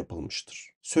konuşması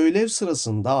yapılmıştır. Söylev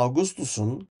sırasında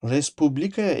Augustus'un res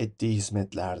publica'ya ettiği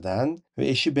hizmetlerden ve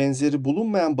eşi benzeri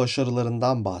bulunmayan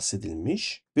başarılarından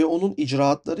bahsedilmiş ve onun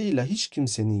icraatlarıyla hiç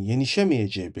kimsenin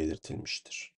yenişemeyeceği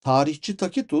belirtilmiştir. Tarihçi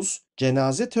Tacitus,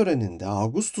 cenaze töreninde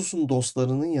Augustus'un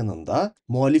dostlarının yanında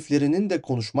muhaliflerinin de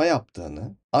konuşma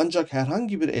yaptığını, ancak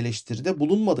herhangi bir eleştiride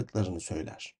bulunmadıklarını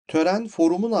söyler. Tören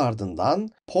forumun ardından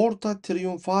Porta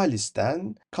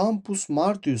Triumphalis'ten Campus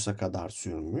Martius'a kadar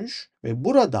sürmüş ve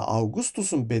burada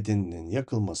Augustus'un bedeninin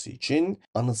yakılması için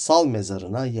anıtsal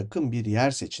mezarına yakın bir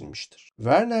yer seçilmiştir.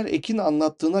 Werner Eck'in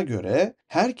anlattığına göre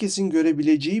herkesin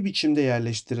görebileceği biçimde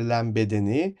yerleştirilen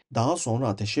bedeni daha sonra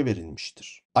ateşe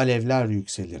verilmiştir. Alevler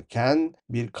yükselirken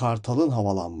bir kartalın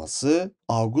havalanması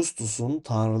Augustus'un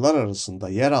tanrılar arasında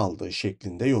yer aldığı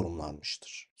şeklinde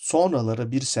yorumlanmıştır.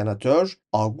 Sonraları bir senatör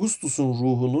Augustus'un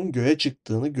ruhunun göğe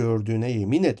çıktığını gördüğüne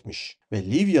yemin etmiş ve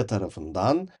Livia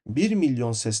tarafından 1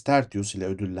 milyon sestertius ile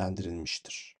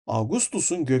ödüllendirilmiştir.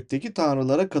 Augustus'un gökteki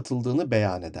tanrılara katıldığını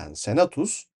beyan eden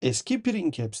Senatus, eski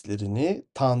prinkepslerini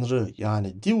tanrı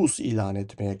yani divus ilan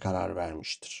etmeye karar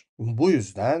vermiştir. Bu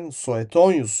yüzden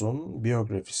Suetonius'un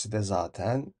biyografisi de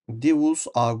zaten Divus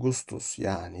Augustus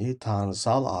yani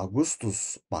Tanrısal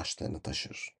Augustus başlığını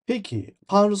taşır. Peki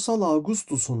Tanrısal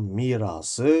Augustus'un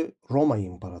mirası Roma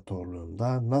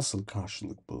İmparatorluğu'nda nasıl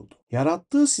karşılık buldu?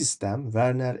 Yarattığı sistem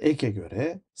Werner Eck'e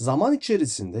göre zaman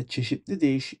içerisinde çeşitli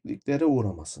değişikliklere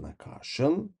uğramasına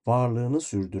karşın varlığını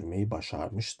sürdürmeyi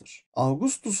başarmıştır.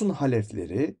 Augustus'un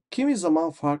halefleri kimi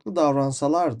zaman farklı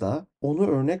davransalar da onu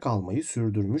örnek almayı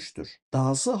sürdürmüştür.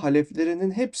 Dahası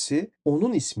haleflerinin hepsi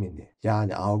onun ismini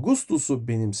yani Augustus'u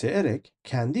benimseyerek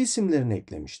kendi isimlerini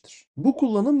eklemiştir. Bu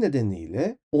kullanım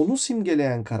nedeniyle onu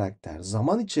simgeleyen karakter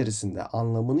zaman içerisinde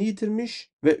anlamını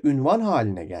yitirmiş ve ünvan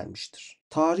haline gelmiştir.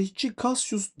 Tarihçi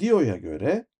Cassius Dio'ya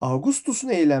göre Augustus'un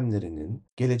eylemlerinin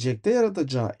gelecekte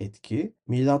yaratacağı etki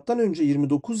M.Ö.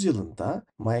 29 yılında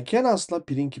Maecenas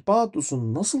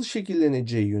Principatus'un nasıl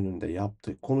şekilleneceği yönünde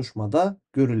yaptığı konuşmada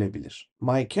görülebilir.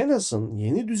 Maeceanas'ın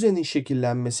yeni düzenin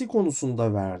şekillenmesi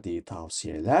konusunda verdiği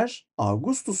tavsiyeler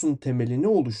Augustus'un temelini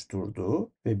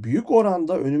oluşturduğu ve büyük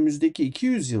oranda önümüzdeki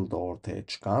 200 yılda ortaya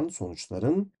çıkan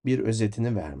sonuçların bir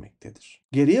özetini vermektedir.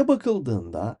 Geriye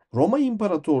bakıldığında Roma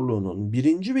İmparatorluğu'nun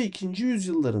 1. ve 2.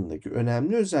 yüzyıllarındaki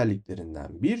önemli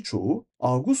özelliklerinden birçoğu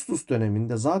Augustus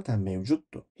döneminde zaten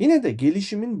mevcuttu. Yine de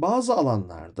gelişimin bazı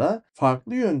alanlarda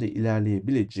farklı yönde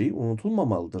ilerleyebileceği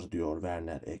unutulmamalıdır diyor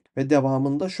Werner Eck ve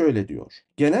devamında şöyle diyor.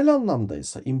 Genel anlamda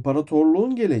ise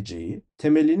imparatorluğun geleceği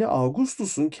temelini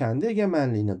Augustus'un kendi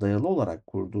egemenliğine dayalı olarak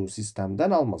kurduğu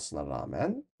sistemden almasına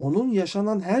rağmen onun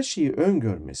yaşanan her şeyi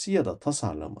öngörmesi ya da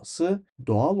tasarlaması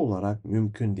doğal olarak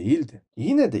mümkün değildi.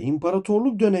 Yine de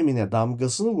imparatorluk dönemine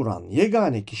damgasını vuran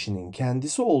yegane kişinin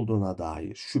kendisi olduğuna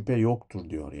dair şüphe yoktur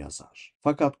diyor yazar.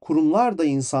 Fakat kurumlar da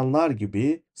insanlar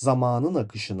gibi zamanın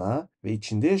akışına ve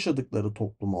içinde yaşadıkları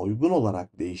topluma uygun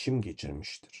olarak değişim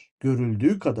geçirmiştir.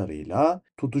 Görüldüğü kadarıyla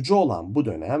tutucu olan bu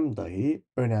dönem dahi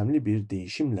önemli bir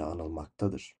değişimle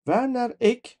anılmaktadır. Werner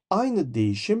Eck aynı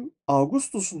değişim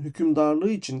Augustus'un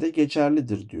hükümdarlığı için de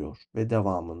geçerlidir diyor ve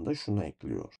devamında şunu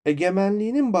ekliyor.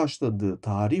 Egemenliğinin başladığı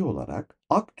tarih olarak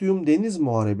Actium Deniz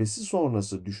Muharebesi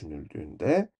sonrası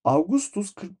düşünüldüğünde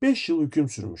Augustus 45 yıl hüküm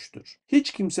sürmüştür.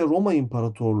 Hiç kimse Roma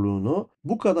İmparatorluğunu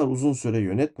bu kadar uzun süre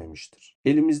yönetmemiştir.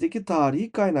 Elimizdeki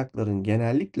tarihi kaynakların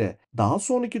genellikle daha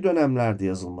sonraki dönemlerde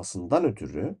yazılmasından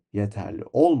ötürü yeterli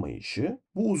olmayışı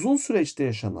bu uzun süreçte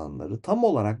yaşananları tam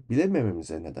olarak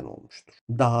bilemememize neden olmuştur.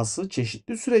 Dahası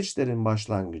çeşitli süreçlerin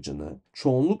başlangıcını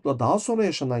çoğunlukla daha sonra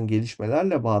yaşanan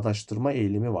gelişmelerle bağdaştırma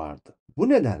eğilimi vardı. Bu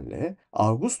nedenle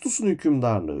Augustus'un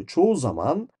hükümdarlığı çoğu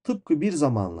zaman tıpkı bir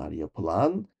zamanlar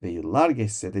yapılan ve yıllar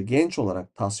geçse de genç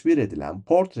olarak tasvir edilen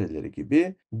portreleri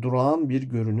gibi durağan bir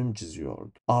görünüm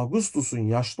çiziyordu. Augustus'un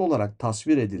yaşlı olarak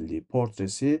tasvir edildiği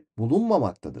portresi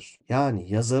bulunmamaktadır. Yani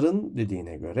yazarın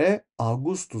dediğine göre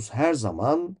Augustus her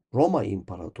zaman Roma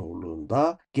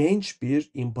İmparatorluğu'nda genç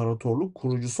bir imparatorluk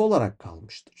kurucusu olarak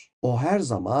kalmıştır. O her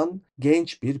zaman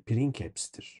genç bir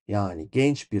princeps'tir. Yani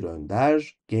genç bir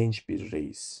önder, genç bir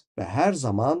reis ve her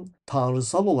zaman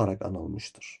tanrısal olarak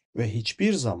anılmıştır. Ve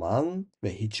hiçbir zaman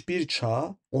ve hiçbir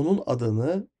çağ onun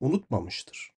adını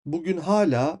unutmamıştır. Bugün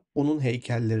hala onun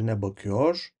heykellerine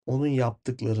bakıyor, onun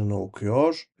yaptıklarını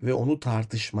okuyor ve onu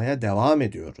tartışmaya devam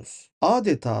ediyoruz.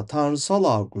 Adeta tanrısal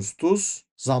Augustus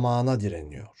zamana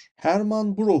direniyor.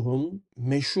 Hermann Broch'un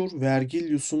meşhur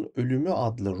Vergilius'un Ölümü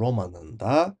adlı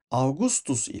romanında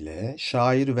Augustus ile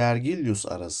şair Vergilius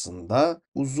arasında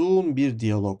uzun bir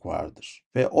diyalog vardır.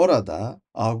 Ve orada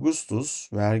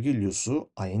Augustus Vergilius'u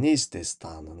Aeneis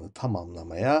destanını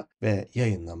tamamlamaya ve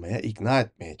yayınlamaya ikna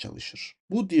etmeye çalışır.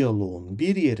 Bu diyaloğun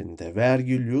bir yerinde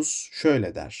Vergilius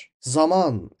şöyle der.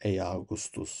 Zaman ey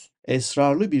Augustus,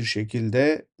 esrarlı bir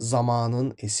şekilde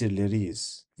zamanın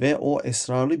esirleriyiz ve o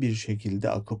esrarlı bir şekilde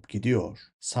akıp gidiyor.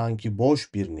 Sanki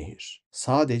boş bir nehir.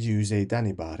 Sadece yüzeyden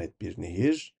ibaret bir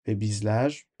nehir ve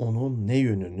bizler onun ne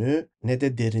yönünü ne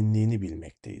de derinliğini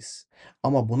bilmekteyiz.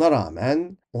 Ama buna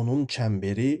rağmen onun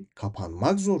çemberi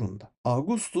kapanmak zorunda.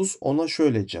 Augustus ona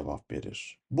şöyle cevap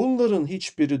verir. Bunların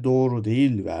hiçbiri doğru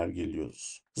değil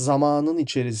Vergilius. Zamanın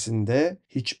içerisinde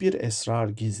hiçbir esrar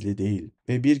gizli değil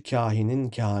ve bir kahinin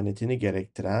kehanetini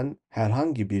gerektiren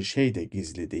herhangi bir şey de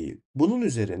gizli değil. Bunun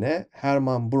üzerine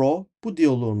Hermann Broch bu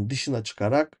diyaloğun dışına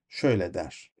çıkarak şöyle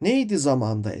der. Neydi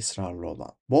zamanda esrarlı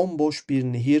olan? Bomboş bir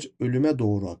nehir ölüme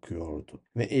doğru akıyordu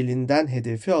ve elinden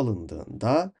hedefi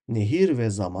alındığında nehir ve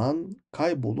zaman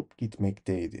kaybolup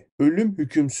gitmekteydi. Ölüm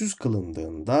hükümsüz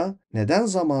kılındığında neden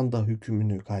zamanda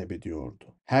hükmünü kaybediyordu?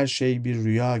 Her şey bir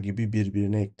rüya gibi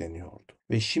birbirine ekleniyordu.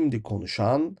 Ve şimdi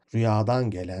konuşan rüyadan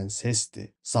gelen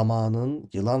sesti. Zamanın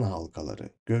yılan halkaları,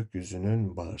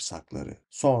 gökyüzünün bağırsakları.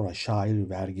 Sonra şair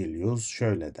Vergilius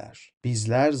şöyle der.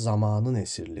 Bizler zamanın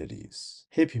esirleriyiz.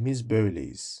 Hepimiz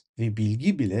böyleyiz ve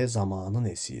bilgi bile zamanın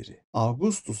esiri.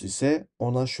 Augustus ise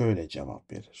ona şöyle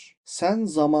cevap verir. Sen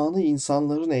zamanı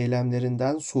insanların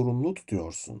eylemlerinden sorumlu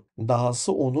tutuyorsun.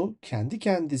 Dahası onu kendi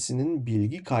kendisinin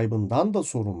bilgi kaybından da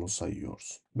sorumlu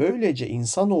sayıyorsun. Böylece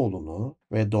insanoğlunu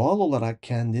ve doğal olarak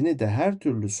kendini de her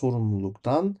türlü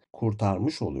sorumluluktan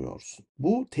kurtarmış oluyorsun.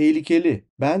 Bu tehlikeli.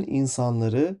 Ben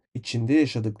insanları içinde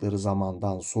yaşadıkları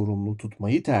zamandan sorumlu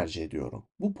tutmayı tercih ediyorum.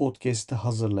 Bu podcast'i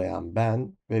hazırlayan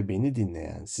ben ve beni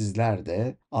dinleyen sizler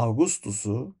de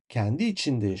Augustus'u kendi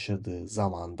içinde yaşadığı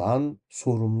zamandan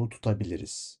sorumlu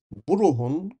tutabiliriz. Bu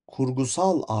ruhun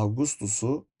kurgusal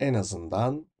Augustus'u en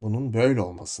azından bunun böyle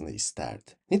olmasını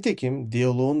isterdi. Nitekim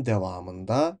diyaloğun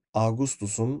devamında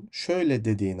Augustus'un şöyle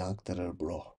dediğini aktarır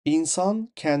Bloch.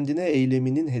 İnsan kendine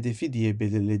eyleminin hedefi diye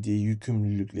belirlediği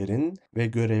yükümlülüklerin ve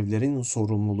görevlerin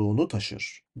sorumluluğunu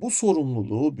taşır. Bu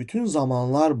sorumluluğu bütün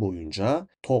zamanlar boyunca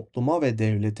topluma ve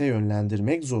devlete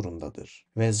yönlendirmek zorundadır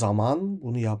ve zaman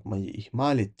bunu yapmayı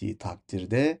ihmal ettiği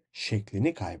takdirde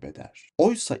şeklini kaybeder.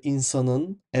 Oysa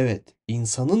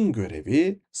insanın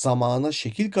görevi zamana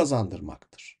şekil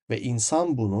kazandırmaktır ve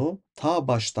insan bunu ta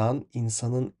baştan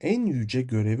insanın en yüce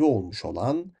görevi olmuş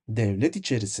olan devlet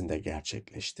içerisinde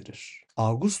gerçekleştirir.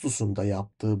 Augustus'un da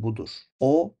yaptığı budur.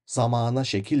 O zamana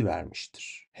şekil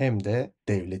vermiştir. Hem de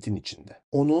devletin içinde.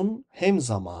 Onun hem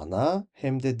zamana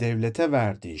hem de devlete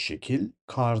verdiği şekil,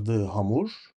 kardığı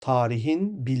hamur,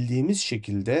 tarihin bildiğimiz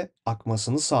şekilde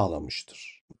akmasını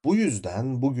sağlamıştır. Bu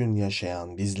yüzden bugün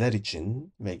yaşayan bizler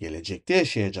için ve gelecekte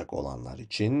yaşayacak olanlar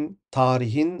için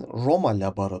tarihin Roma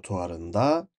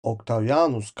laboratuvarında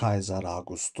Octavianus Caesar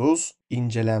Augustus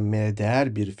incelenmeye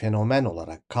değer bir fenomen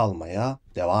olarak kalmaya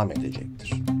devam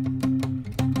edecektir.